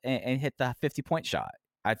up and hit the 50-point shot.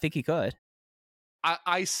 I think he could.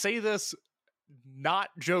 I say this not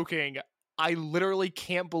joking. I literally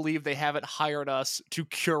can't believe they haven't hired us to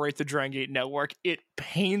curate the Dragon Gate Network. It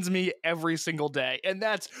pains me every single day. And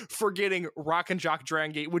that's forgetting Rock and Jock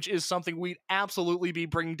Dragon Gate, which is something we'd absolutely be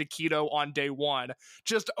bringing to Keto on day one.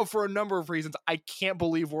 Just for a number of reasons, I can't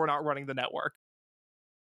believe we're not running the network.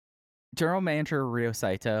 General Manager Ryo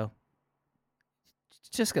Saito,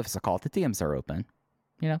 just give us a call. The DMs are open.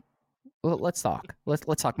 Let's talk.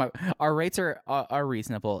 Let's talk. Our rates are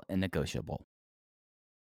reasonable and negotiable.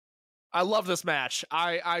 I love this match.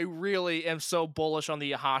 I really am so bullish on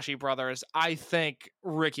the Iihashi brothers. I think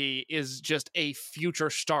Ricky is just a future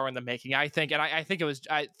star in the making. I think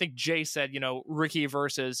Jay said, Ricky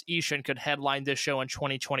versus Ishin could headline this show in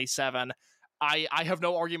 2027. I have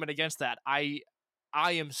no argument against that. I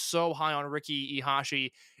am so high on Ricky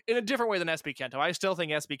Iihashi in a different way than SB Kento. I still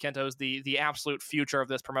think SB Kento is the absolute future of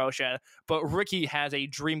this promotion, but Ricky has a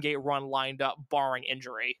Dreamgate run lined up barring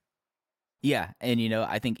injury. Yeah, and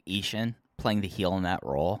I think Ishin playing the heel in that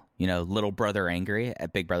role, little brother angry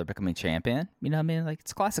at Big Brother becoming champion,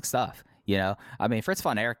 it's classic stuff. Fritz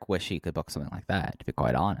von Erich wish he could book something like that, to be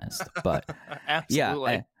quite honest. But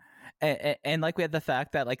absolutely. Yeah, and like we had the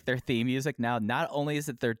fact that like their theme music now, not only is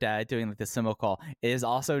it their dad doing like the cymbal call, it is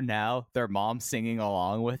also now their mom singing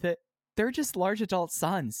along with it. They're just large adult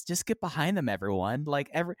sons. Just get behind them, everyone.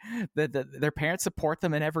 Like their parents support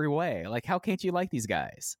them in every way. Like, how can't you like these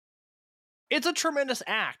guys? It's a tremendous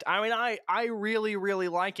act. I mean, I really, really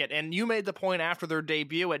like it. And you made the point after their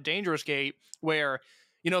debut at Dangerous Gate where,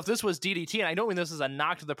 if this was DDT, and I don't mean this is a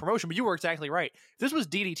knock to the promotion, but you were exactly right. If this was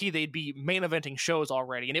DDT, they'd be main eventing shows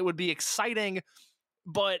already, and it would be exciting,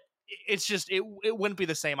 but it's just, it wouldn't be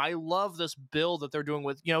the same. I love this build that they're doing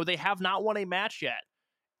with, they have not won a match yet.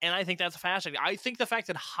 And I think that's fascinating. I think the fact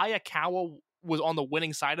that Hayakawa was on the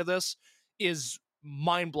winning side of this is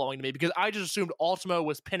mind-blowing to me, because I just assumed Ultimo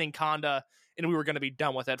was pinning Kanda and we were going to be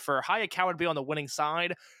done with it. For Hayakawa to be on the winning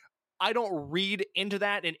side, I don't read into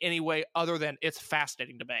that in any way other than it's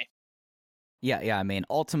fascinating to me. Yeah. I mean,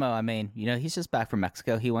 Ultimo, he's just back from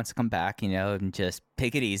Mexico. He wants to come back, and just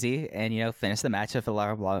take it easy and, finish the match with a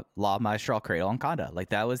La Maestral Cradle on Kanda. Like,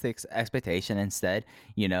 that was the expectation. Instead,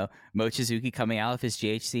 Mochizuki coming out with his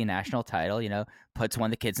GHC national title, puts one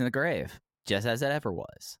of the kids in the grave, just as it ever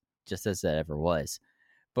was.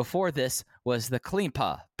 Before this was the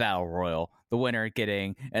Klimpa Battle Royal, the winner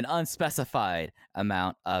getting an unspecified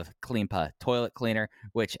amount of Klimpa toilet cleaner,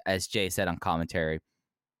 which, as Jay said on commentary,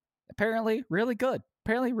 apparently really good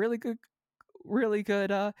toilet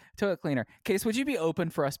cleaner. Case, would you be open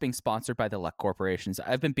for us being sponsored by the Luck Corporations?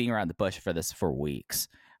 I've been beating around the bush for this for weeks.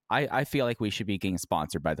 I feel like we should be getting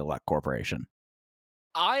sponsored by the Luck Corporation.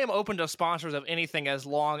 I am open to sponsors of anything as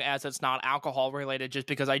long as it's not alcohol related, just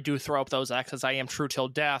because I do throw up those X's. I am true till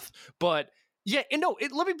death. But Yeah, and no,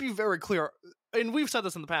 let me be very clear, and we've said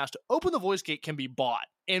this in the past, Open the Voice Gate can be bought,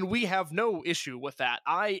 and we have no issue with that.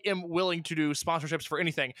 I am willing to do sponsorships for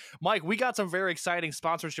anything. Mike, we got some very exciting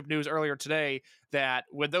sponsorship news earlier today that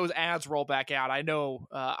when those ads roll back out, I know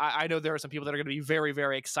I know there are some people that are going to be very,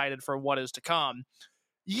 very excited for what is to come.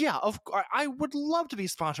 Yeah, I would love to be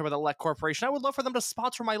sponsored by the Lek Corporation. I would love for them to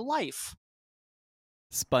sponsor my life.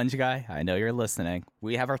 Sponge Guy, I know you're listening.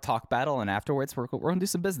 We have our talk battle, and afterwards we're going to do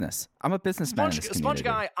some business. I'm a businessman in this community. Sponge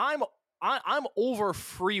Guy, I'm over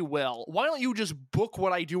free will. Why don't you just book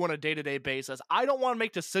what I do on a day-to-day basis? I don't want to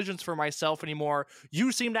make decisions for myself anymore.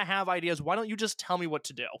 You seem to have ideas. Why don't you just tell me what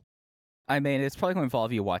to do? I mean, it's probably going to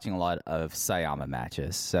involve you watching a lot of Sayama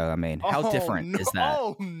matches. So, I mean, how different is that?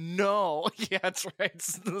 Oh, no. Yeah, that's right.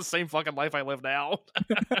 It's the same fucking life I live now.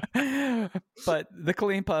 But the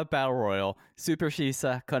Clean Pub Battle Royal, Super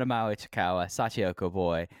Shisa, Konamawa Ichikawa, Sachioko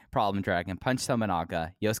Boy, Problem Dragon, Punch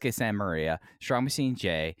Tominaga, Yosuke Santa Maria, Strong Machine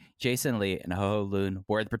J, Jason Lee, and Ho-Ho Loon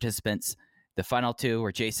were the participants. The final two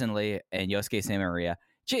were Jason Lee and Yosuke Santa Maria.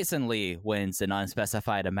 Jason Lee wins an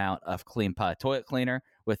unspecified amount of Clean Pub toilet cleaner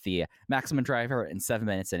with the maximum driver in 7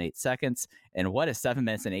 minutes and 8 seconds. And what a 7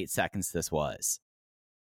 minutes and 8 seconds this was.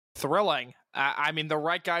 Thrilling. I mean, the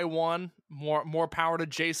right guy won. More power to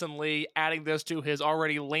Jason Lee, adding this to his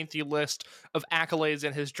already lengthy list of accolades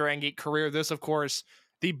in his Dragon Gate career. This, of course,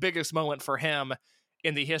 the biggest moment for him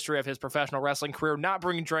in the history of his professional wrestling career. Not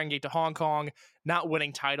bringing Dragon Gate to Hong Kong, not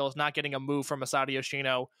winning titles, not getting a move from Masato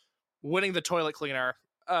Yoshino, winning the toilet cleaner.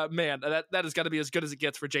 Man, that has got to be as good as it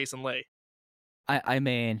gets for Jason Lee. I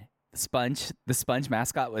mean, the Sponge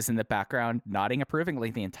mascot was in the background nodding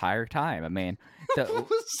approvingly the entire time. I mean, it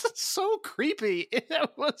was so creepy.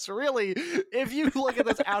 It was really, if you look at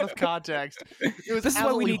this out of context, it was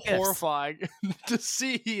absolutely horrifying to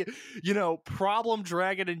see, Problem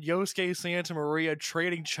Dragon and Yosuke Santa Maria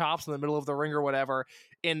trading chops in the middle of the ring or whatever.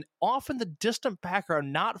 And off in the distant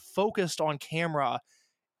background, not focused on camera,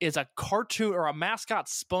 is a cartoon or a mascot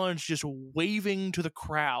Sponge just waving to the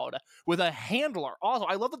crowd with a handler. Also,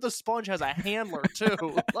 I love that the Sponge has a handler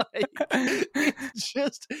too.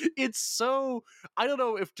 It's so, I don't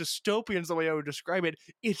know if dystopian is the way I would describe it.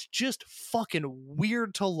 It's just fucking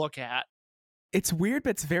weird to look at. It's weird, but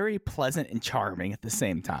it's very pleasant and charming at the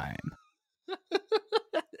same time.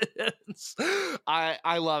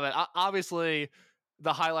 I love it. Obviously,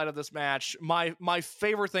 the highlight of this match, my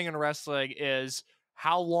favorite thing in wrestling is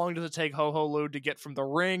how long does it take Ho-Ho Loon to get from the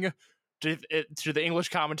ring to the English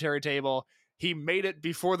commentary table? He made it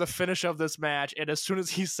before the finish of this match, and as soon as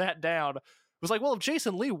he sat down, it was like, well, if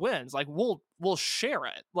Jason Lee wins, like we'll share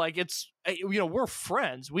it. Like it's we're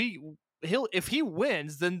friends. If he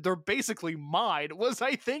wins, then they're basically mine. Was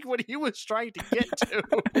I think what he was trying to get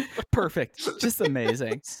to? Perfect, just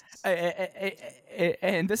amazing.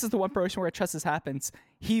 And this is the one promotion where I trust this happens.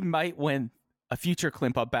 He might win a future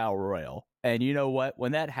Clean Pub Battle Royal. And you know what?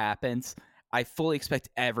 When that happens, I fully expect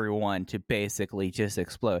everyone to basically just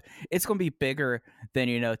explode. It's going to be bigger than,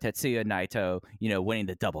 Tetsuya Naito, winning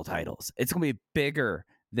the double titles. It's going to be bigger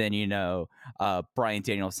than, Bryan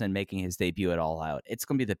Danielson making his debut at All Out. It's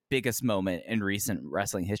going to be the biggest moment in recent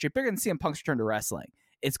wrestling history, bigger than CM Punk's return to wrestling.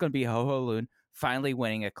 It's going to be Ho-Ho Loon finally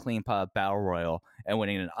winning a Clean Pub Battle Royal and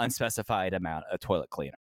winning an unspecified amount of toilet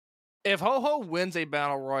cleaner. If Ho-Ho wins a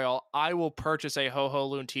Battle Royal, I will purchase a Ho-Ho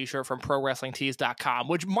Loon t-shirt from ProWrestlingTees.com,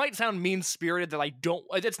 which might sound mean-spirited that I don't...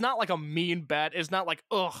 It's not like a mean bet. It's not like,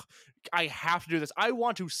 I have to do this. I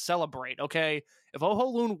want to celebrate, okay? If Ho-Ho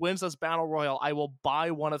Loon wins this Battle Royal, I will buy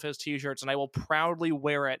one of his t-shirts, and I will proudly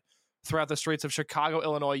wear it throughout the streets of Chicago,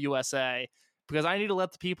 Illinois, USA, because I need to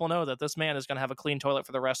let the people know that this man is going to have a clean toilet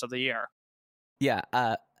for the rest of the year. Yeah,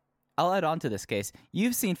 I'll add on to this case.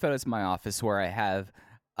 You've seen photos in my office where I have...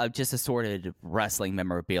 just assorted wrestling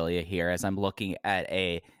memorabilia here as I'm looking at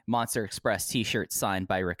a Monster Express t-shirt signed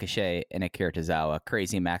by Ricochet and Akira Tozawa,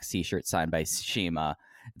 Crazy Max t-shirt signed by Shima,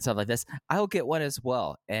 and stuff like this. I'll get one as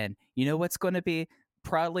well. And you know what's going to be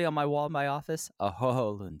proudly on my wall in my office? A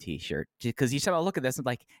Ho-Ho Loon t-shirt. Because each time I look at this, I'm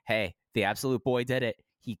like, hey, the Absolute Boy did it.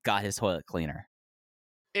 He got his toilet cleaner.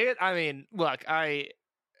 It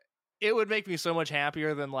would make me so much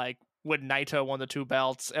happier than when Naito won the 2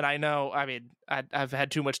 belts. And I've had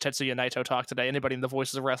too much Tetsuya Naito talk today. Anybody in the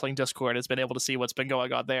Voices of Wrestling Discord has been able to see what's been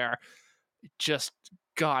going on there. Just,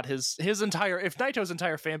 God, his entire... If Naito's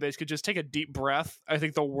entire fan base could just take a deep breath, I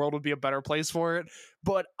think the world would be a better place for it.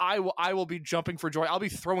 But I will be jumping for joy. I'll be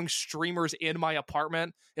throwing streamers in my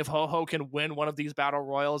apartment if Ho-Ho can win one of these Battle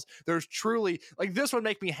Royals. There's truly... this would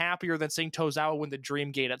make me happier than seeing Tozawa win the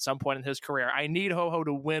Dream Gate at some point in his career. I need Ho-Ho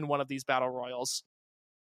to win one of these Battle Royals.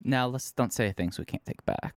 Now, let's don't say things we can't take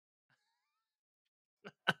back.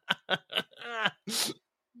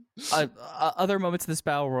 Other moments of this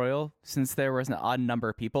battle royal, since there was an odd number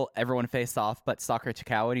of people, everyone faced off but Sakura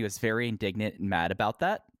Chikawa, and he was very indignant and mad about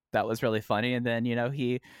that. That was really funny. And then,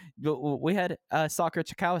 we had Sakura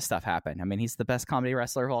Chikawa stuff happen. I mean, he's the best comedy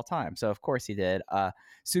wrestler of all time, so of course he did.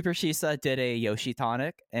 Super Shisa did a Yoshi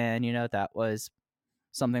tonic, and that was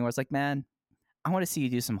something where it's like, man, I want to see you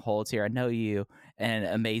do some holds here. I know you and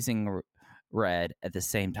Amazing Red at the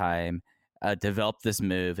same time develop this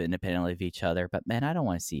move independently of each other, but man, I don't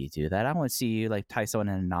want to see you do that. I want to see you like tie someone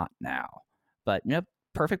in a knot now. But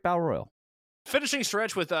perfect battle royal. Finishing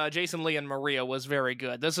stretch with Jason Lee and Maria was very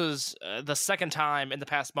good. This is the second time in the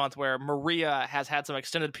past month where Maria has had some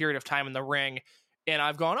extended period of time in the ring, and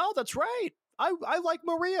I've gone, oh, that's right. I like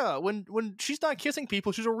Maria. When she's not kissing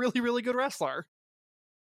people, she's a really, really good wrestler.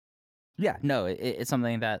 Yeah, no, it's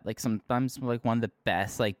something that like sometimes like one of the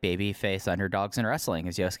best like babyface underdogs in wrestling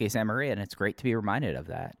is Yosuke Santa Maria, and it's great to be reminded of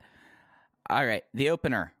that. All right, the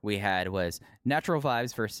opener we had was Natural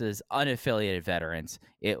Vibes versus unaffiliated veterans.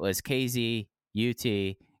 It was KZ, UT,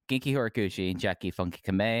 Genki Horiguchi, and Jackie Funky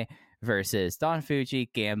Kamei versus Don Fuji,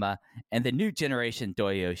 Gamma, and the new generation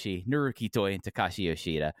Doyoshi, Naruki Doi, and Takashi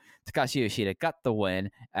Yoshida. Takashi Yoshida got the win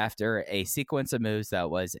after a sequence of moves that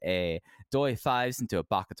was a Doi 5s into a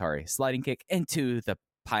Bakatari sliding kick into the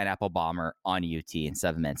Pineapple Bomber on UT in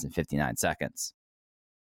 7 minutes and 59 seconds.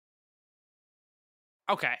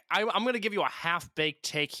 Okay, I'm going to give you a half-baked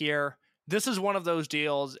take here. This is one of those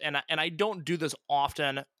deals, and I don't do this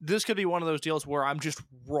often. This could be one of those deals where I'm just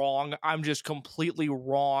wrong. I'm just completely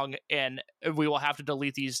wrong, and we will have to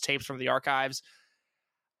delete these tapes from the archives.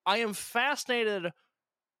 I am fascinated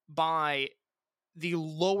by the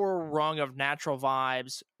lower rung of Natural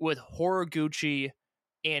Vibes with Horiguchi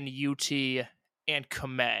and UT and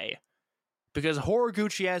Kamei. Because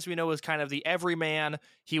Horiguchi, as we know, is kind of the everyman.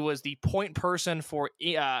 He was the point person for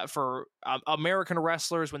American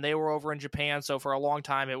wrestlers when they were over in Japan. So for a long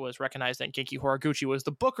time, it was recognized that Genki Horiguchi was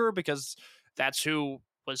the booker because that's who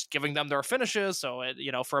was giving them their finishes. So,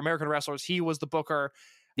 for American wrestlers, he was the booker.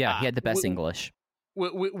 Yeah, he had the best English.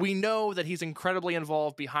 We know that he's incredibly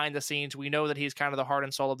involved behind the scenes. We know that he's kind of the heart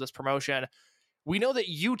and soul of this promotion. We know that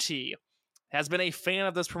UT has been a fan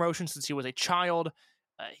of this promotion since he was a child.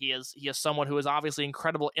 He is someone who is obviously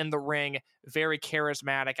incredible in the ring, very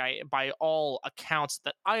charismatic. By all accounts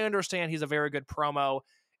that I understand, he's a very good promo.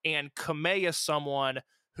 And Kamei is someone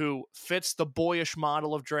who fits the boyish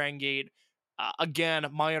model of Dragon Gate. Again,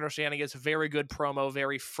 my understanding is very good promo,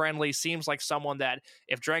 very friendly. Seems like someone that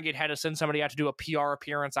if Dragon Gate had to send somebody out to do a PR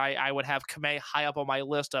appearance, I would have Kamei high up on my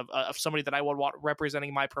list of somebody that I would want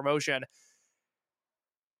representing my promotion.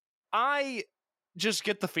 I just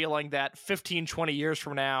get the feeling that 15, 20 years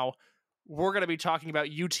from now, we're going to be talking about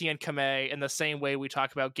UT and Kamei in the same way we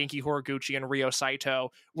talk about Genki Horiguchi and Ryo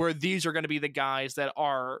Saito, where these are going to be the guys that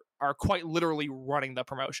are quite literally running the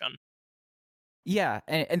promotion. Yeah,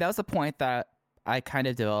 and that was the point that I kind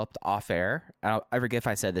of developed off air. I forget if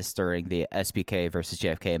I said this during the SBK versus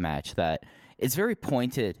JFK match, that it's very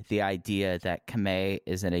pointed, the idea that Kamei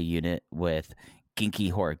is in a unit with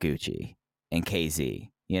Genki Horiguchi and KZ,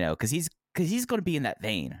 because he's going to be in that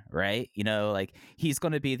vein, right? Like he's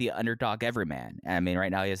going to be the underdog everyman. I mean,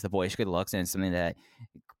 right now he has the boyish good looks, and it's something that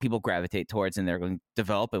people gravitate towards, and they're going to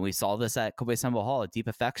develop. And we saw this at Kobe Sanbo Hall, a deep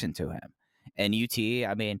affection to him. And UT,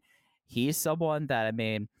 I mean, he's someone that, I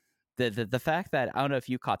mean, the fact that, I don't know if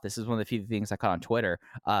you caught this, is one of the few things I caught on Twitter.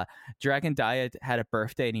 Dragon Dia had a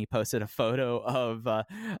birthday, and he posted a photo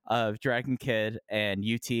of Dragon Kid and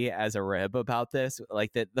UT as a rib about this.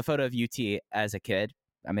 Like the photo of UT as a kid,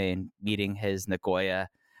 I mean, meeting his Nagoya,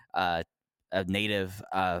 a native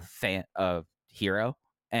fan of hero,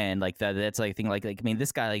 and like that's like thing. Like I mean,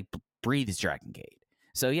 this guy like breathes Dragon Gate.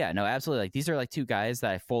 So yeah, no, absolutely. Like these are like two guys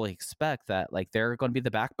that I fully expect that like they're going to be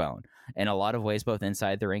the backbone in a lot of ways, both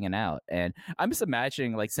inside the ring and out. And I'm just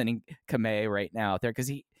imagining like sending Kamei right now out there because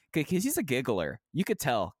he's a giggler. You could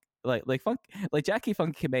tell. Like Jackie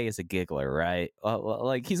Funky Kamei is a giggler, right?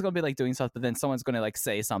 Like he's gonna be like doing stuff, but then someone's gonna like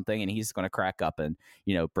say something, and he's gonna crack up and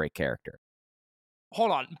break character.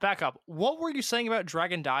 Hold on, back up. What were you saying about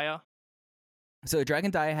Dragon Dia? So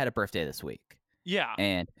Dragon Dia had a birthday this week. Yeah,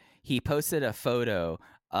 and he posted a photo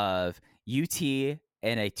of UT in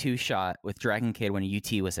a 2-shot with Dragon Kid when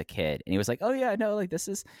UT was a kid, and he was like, "Oh yeah, no, like this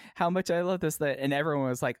is how much I love this." That, and everyone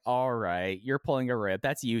was like, "All right, you're pulling a rib.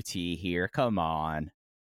 That's UT here. Come on."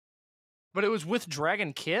 But it was with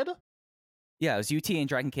Dragon Kid? Yeah, it was UT and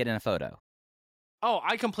Dragon Kid in a photo. Oh,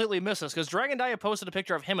 I completely missed this, because Dragon Dia posted a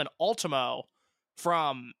picture of him and Ultimo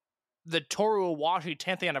from the Toru Owashi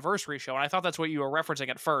 10th anniversary show, and I thought that's what you were referencing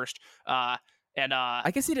at first. I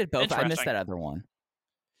guess he did both. I missed that other one.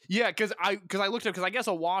 Yeah, because I looked up, because I guess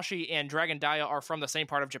Owashi and Dragon Dia are from the same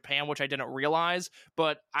part of Japan, which I didn't realize.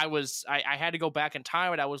 But I had to go back in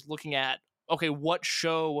time, and I was looking at, okay, what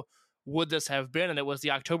show would this have been? And it was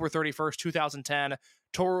the October 31st, 2010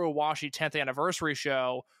 Toru Owashi 10th anniversary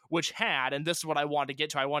show, which had, and this is what I wanted to get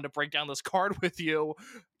to, I wanted to break down this card with you,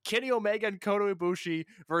 Kenny Omega and Kota Ibushi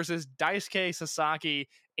versus Daisuke Sasaki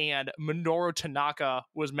and Minoru Tanaka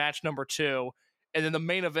was match number 2. And then the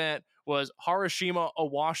main event was Harashima,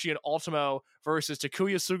 Owashi, and Ultimo versus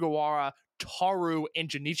Takuya Sugawara, Taru, and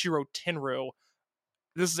Genichiro Tenryu.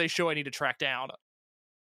 This is a show I need to track down.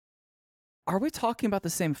 Are we talking about the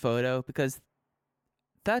same photo? Because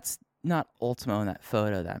that's not Ultimo in that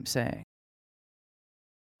photo that I'm saying.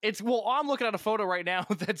 Well, I'm looking at a photo right now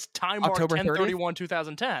that's time marked October 10/31,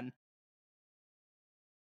 2010.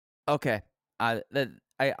 Okay.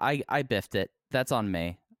 I biffed it. That's on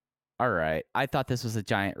me. All right. I thought this was a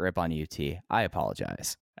giant rip on UT. I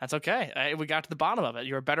apologize. That's okay. We got to the bottom of it.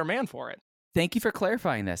 You're a better man for it. Thank you for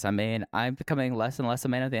clarifying this. I mean, I'm becoming less and less a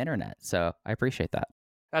man of the internet, so I appreciate that.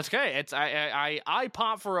 That's okay. I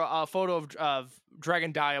popped for a photo of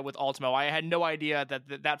Dragon Dia with Ultimo. I had no idea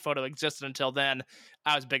that photo existed until then.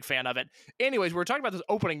 I was a big fan of it. Anyways, we were talking about this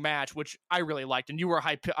opening match, which I really liked, and you were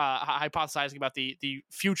hypothesizing about the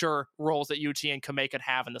future roles that UT and Kamei could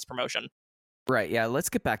have in this promotion. Right, yeah, let's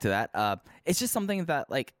get back to that. It's just something that,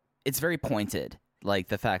 like, it's very pointed. Like,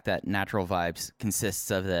 the fact that Natural Vibes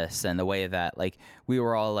consists of this, and the way that, like, we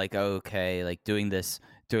were all like, oh, okay, like, doing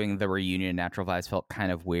the reunion Natural Vibes felt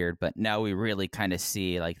kind of weird, but now we really kind of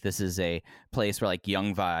see, like, this is a place where, like,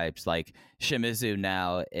 Young Vibes, like, Shimizu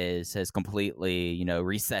now has completely, you know,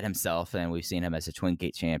 reset himself, and we've seen him as a Twin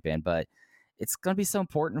Gate champion, but it's going to be so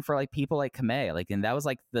important for, like, people like Kamei. Like, and that was,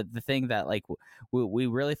 like, the thing that, like, we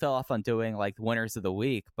really fell off on doing, like, winners of the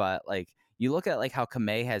week. But, like, you look at, like, how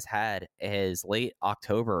Kamei has had his late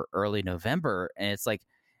October, early November, and it's like,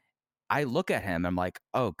 I look at him, I'm like,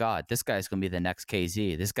 oh, God, this guy's going to be the next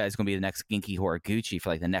KZ. This guy's going to be the next Genki Horiguchi for,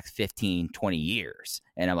 like, the next 15, 20 years.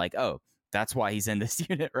 And I'm like, oh, that's why he's in this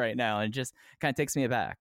unit right now. And it just kind of takes me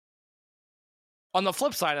aback. On the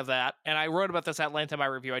flip side of that, and I wrote about this at length in my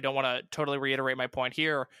review, I don't want to totally reiterate my point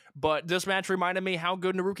here, but this match reminded me how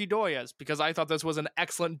good Naruki Doi is, because I thought this was an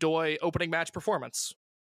excellent Doi opening match performance.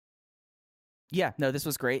 Yeah, no, this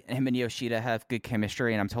was great. Him and Yoshida have good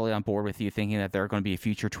chemistry, and I'm totally on board with you thinking that they're going to be a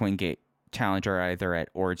future Twin Gate challenger either at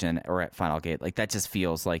Origin or at Final Gate. Like, that just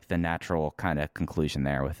feels like the natural kind of conclusion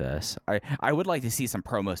there with this. I would like to see some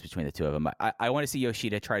promos between the two of them. I want to see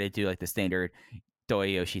Yoshida try to do, like, the standard Doi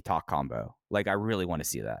Yoshi talk combo. Like, I really want to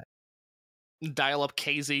see that. Dial up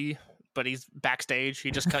KZ, but he's backstage.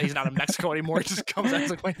 He's not in Mexico anymore. He just comes out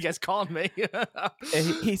like, "What are you guys calling me?"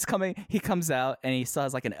 He comes out and he still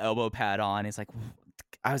has, like, an elbow pad on. He's like,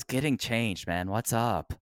 I was getting changed, man. What's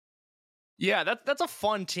up? Yeah, that's a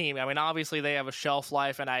fun team. I mean, obviously they have a shelf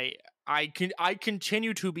life, and I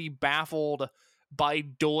continue to be baffled by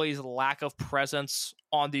Doi's lack of presence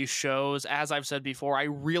on these shows. As I've said before, I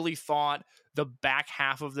really thought the back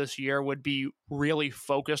half of this year would be really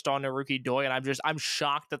focused on Naruki Doi, and I'm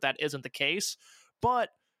shocked that isn't the case. But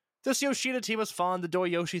this Yoshida team is fun. The Doi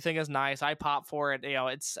Yoshi thing is nice. I pop for it. You know,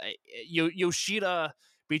 it's Yoshida,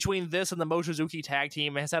 between this and the Mochizuki tag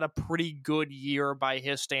team, has had a pretty good year by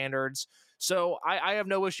his standards. So I have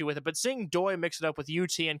no issue with it. But seeing Doi mix it up with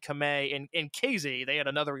UT and Kamei and KZ, they had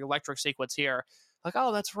another electric sequence here. Like,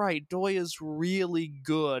 oh, that's right. Doi is really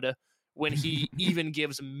good when he even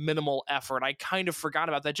gives minimal effort. I kind of forgot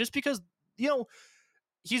about that just because, you know,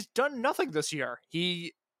 he's done nothing this year.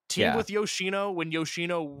 He teamed with Yoshino when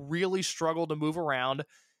Yoshino really struggled to move around.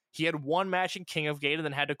 He had one match in King of Gate and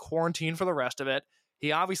then had to quarantine for the rest of it.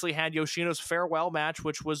 He obviously had Yoshino's farewell match,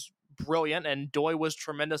 which was brilliant, and Doi was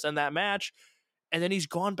tremendous in that match. And then he's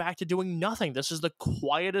gone back to doing nothing. This is the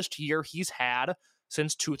quietest year he's had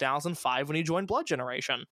since 2005 when he joined Blood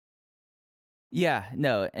Generation. Yeah,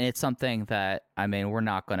 no, and it's something that, I mean, we're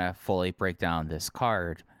not going to fully break down this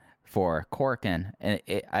card for Korakuen. And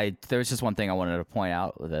there's just one thing I wanted to point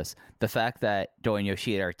out with this. The fact that Doi and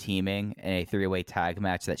Yoshida are teaming in a three-way tag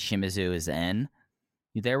match that Shimizu is in,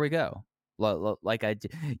 there we go. Like,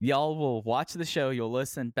 y'all will watch the show, you'll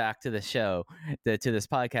listen back to the show, to this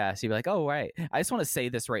podcast, you'll be like, oh, right. I just want to say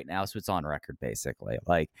this right now so it's on record, basically.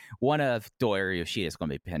 Like, one of Doi or Yoshida is going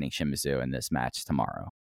to be pinning Shimizu in this match tomorrow.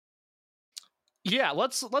 Yeah,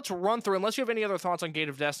 let's run through, unless you have any other thoughts on Gate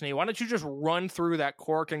of Destiny, why don't you just run through that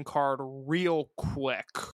Korakuen card real quick?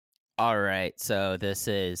 All right, so this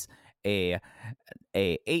is a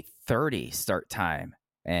 8:30 start time.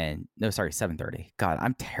 And no, sorry, 7:30. God,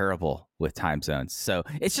 I'm terrible with time zones. So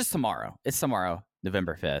it's just tomorrow. It's tomorrow.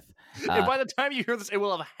 November 5th. And by the time you hear this, it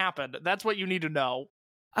will have happened. That's what you need to know.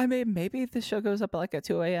 I mean, maybe if the show goes up like at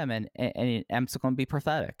 2 a.m. and I'm still going to be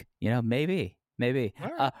prophetic. Maybe. All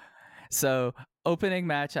right. So opening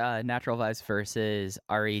match, Natural Vibes versus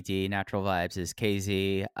RED. Natural Vibes is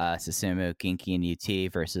KZ, Susumu, Genki, and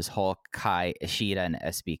UT versus Hulk, Kai, Ishida, and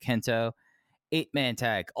SB Kento. 8-man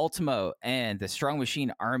tag, Ultimo and the Strong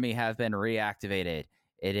Machine Army have been reactivated.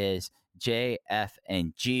 It is J, F,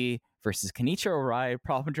 and G versus Kenichiro Arai,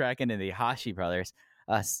 Problem Dragon, and the Hashi brothers.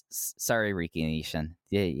 Sorry, Riki and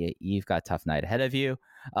Ishin. You've got a tough night ahead of you.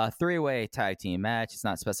 3-way tag team match. It's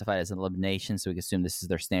not specified as an elimination, so we can assume this is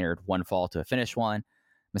their standard one fall to a finish one.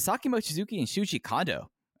 Masaki Mochizuki and Shuji Kondo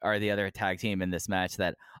are the other tag team in this match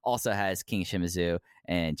that also has King Shimizu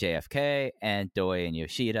and JFK and Doi and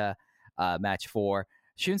Yoshida. Match 4,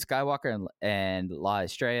 Shun Skywalker and La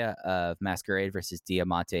Estrella of Masquerade versus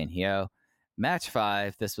Diamante and Hyo. Match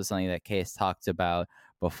 5, this was something that Case talked about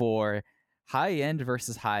before. High End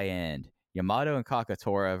versus High End. Yamato and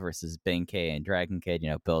Kakatora versus Benkei and Dragon Kid,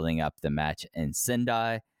 building up the match in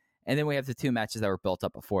Sendai. And then we have the 2 matches that were built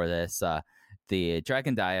up before this. The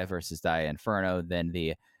Dragon Dia versus Dia Inferno, then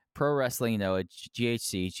the Pro Wrestling Noah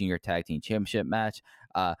GHC Junior Tag Team Championship match.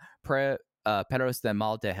 Perros del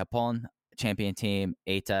Mal de Japón champion team,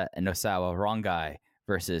 Eita and Nosawa Rongai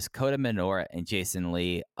versus Kota Minoura and Jason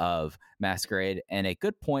Lee of Masquerade. And a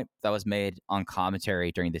good point that was made on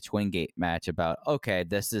commentary during the Twin Gate match about, okay,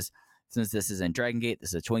 since this is in Dragon Gate, this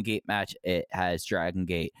is a Twin Gate match. It has Dragon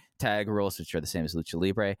Gate tag rules, which are the same as Lucha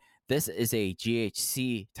Libre. This is a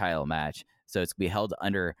GHC title match, so it's going to be held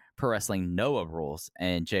under Pro Wrestling Noah rules.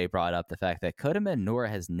 And Jay brought up the fact that Kota Minoura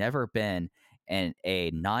has never been in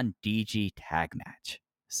a non-DG tag match.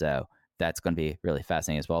 So that's going to be really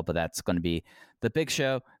fascinating as well. But that's going to be the big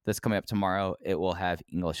show that's coming up tomorrow. It will have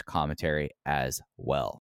English commentary as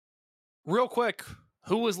well. Real quick,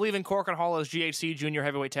 who is leaving Korakuen Hall as GHC Junior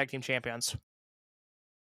Heavyweight Tag Team Champions?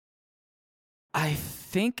 I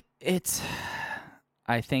think it's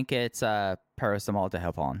Perros del Mal de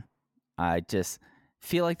Japón. I just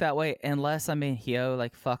feel like that way, unless Hyo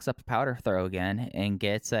fucks up a powder throw again and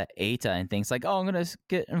gets Eita and thinks like, oh, I'm gonna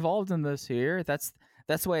get involved in this here. That's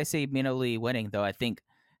the way I see Mino Lee winning, though. I think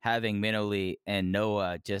having Mino Lee and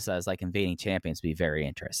Noah just as invading champions would be very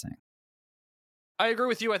interesting. I agree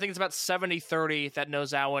with you. I think it's about 70-30 that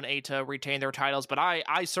Nozawa and Eita retain their titles, but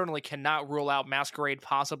I certainly cannot rule out Masquerade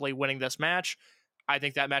possibly winning this match. I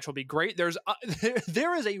think that match will be great. There is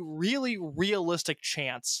a really realistic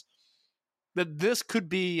chance that this could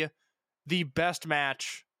be the best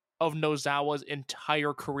match of Nozawa's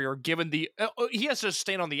entire career, given he has to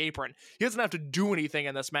stand on the apron. He doesn't have to do anything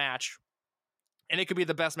in this match, and it could be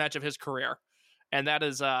the best match of his career. And that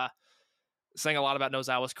is saying a lot about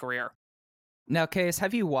Nozawa's career. Now, Case,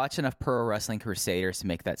 have you watched enough Pro Wrestling Crusaders to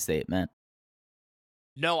make that statement?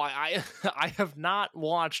 No, I have not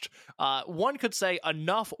watched, one could say,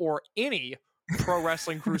 enough or any Pro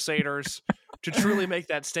Wrestling Crusaders to truly make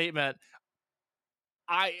that statement.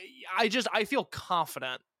 I feel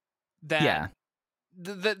confident that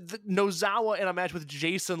the Nozawa in a match with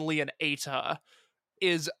Jason Lee and Eita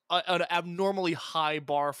is an abnormally high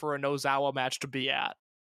bar for a Nozawa match to be at.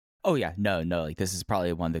 Oh yeah, no, this is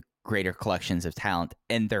probably one of the greater collections of talent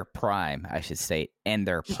in their prime, I should state, in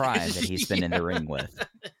their prime that he's been in the ring with.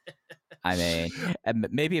 I mean,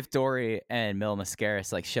 maybe if Dory and Mil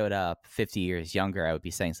Mascaras showed up 50 years younger, I would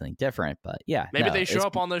be saying something different. But yeah, maybe they show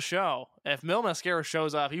up on this show. If Mil Mascaras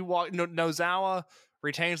shows up, Nozawa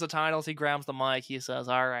retains the titles. He grabs the mic. He says,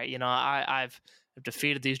 "All right, I've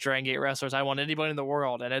defeated these Dragon Gate wrestlers. I want anybody in the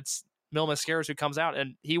world," and it's Mil Mascaras who comes out,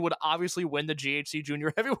 and he would obviously win the GHC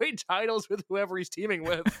Junior Heavyweight titles with whoever he's teaming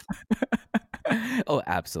with. Oh,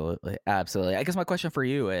 absolutely. I guess my question for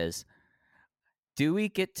you is, do we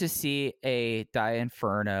get to see a Dia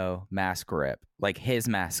Inferno mask rip, his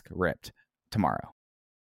mask ripped tomorrow?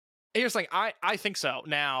 Here's the thing, I think so.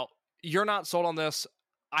 Now, you're not sold on this.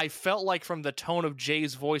 I felt like from the tone of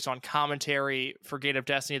Jay's voice on commentary for Gate of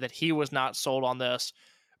Destiny that he was not sold on this.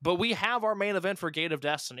 But we have our main event for Gate of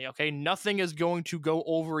Destiny, okay? Nothing is going to go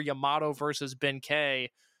over Yamato versus Benkei.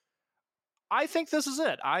 I think this is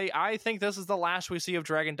it. I think this is the last we see of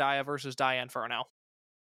Dragon Dia versus Dia Inferno.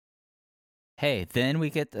 Hey, then we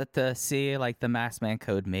get to see the Masked Man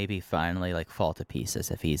code maybe finally fall to pieces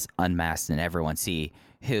if he's unmasked and everyone see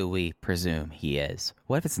who we presume he is.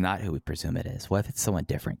 What if it's not who we presume it is? What if it's someone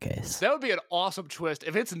different, Case? That would be an awesome twist.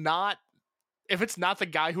 If it's not the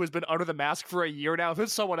guy who has been under the mask for a year now, if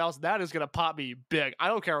it's someone else, that is going to pop me big. I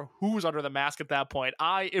don't care who's under the mask at that point.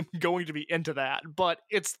 I am going to be into that, but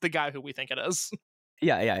it's the guy who we think it is.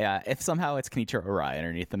 Yeah. If somehow it's Kenichiro Arai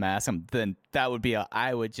underneath the mask, then that would be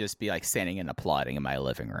I would just be like standing and applauding in my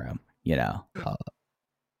living room. You know,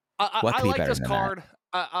 I like this card.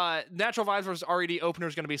 Natural Vibes versus RED opener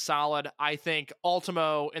is going to be solid. I think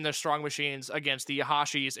Ultimo in the Strong Machines against the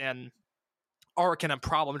Yahashis and Arakan and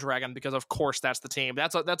Problem Dragon, because of course that's the team.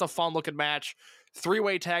 That's a fun looking match.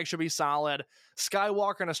 3-way tag should be solid.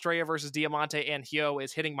 Skywalker and Estrella versus Diamante and Hyo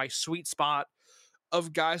is hitting my sweet spot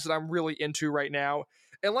of guys that I'm really into right now.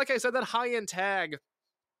 And like I said, that high-end tag,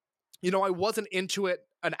 I wasn't into it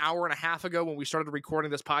an hour and a half ago when we started recording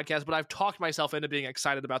this podcast, but I've talked myself into being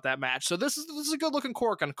excited about that match. So this is a good looking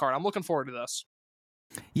Korakuen card. I'm looking forward to this.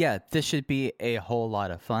 Yeah, this should be a whole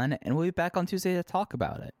lot of fun, and we'll be back on Tuesday to talk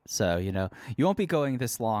about it. So, you won't be going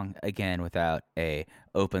this long again without a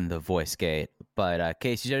Open the Voice Gate. But,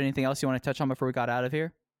 Case, is there anything else you want to touch on before we got out of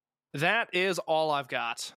here? That is all I've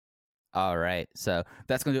got. All right, so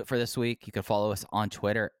that's going to do it for this week. You can follow us on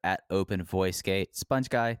Twitter at Open Voice Gate. Sponge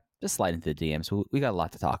Guy, just slide into the DMs. We got a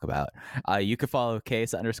lot to talk about. You can follow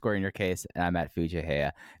Case _ in your case, and I'm at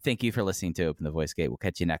Fujihaya. Thank you for listening to Open the Voice Gate. We'll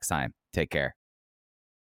catch you next time. Take care.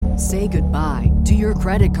 Say goodbye to your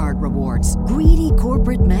credit card rewards. Greedy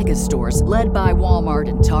corporate mega stores, led by Walmart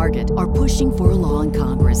and Target, are pushing for a law in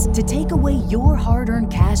Congress to take away your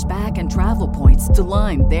hard-earned cash back and travel points to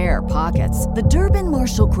line their pockets. The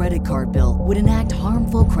Durbin-Marshall credit card bill would enact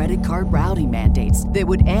harmful credit card routing mandates that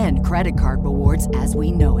would end credit card rewards as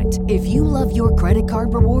we know it. If you love your credit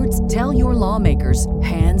card rewards, tell your lawmakers,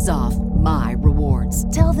 hands off my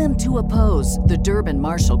rewards. Tell them to oppose the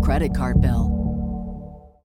Durbin-Marshall credit card bill.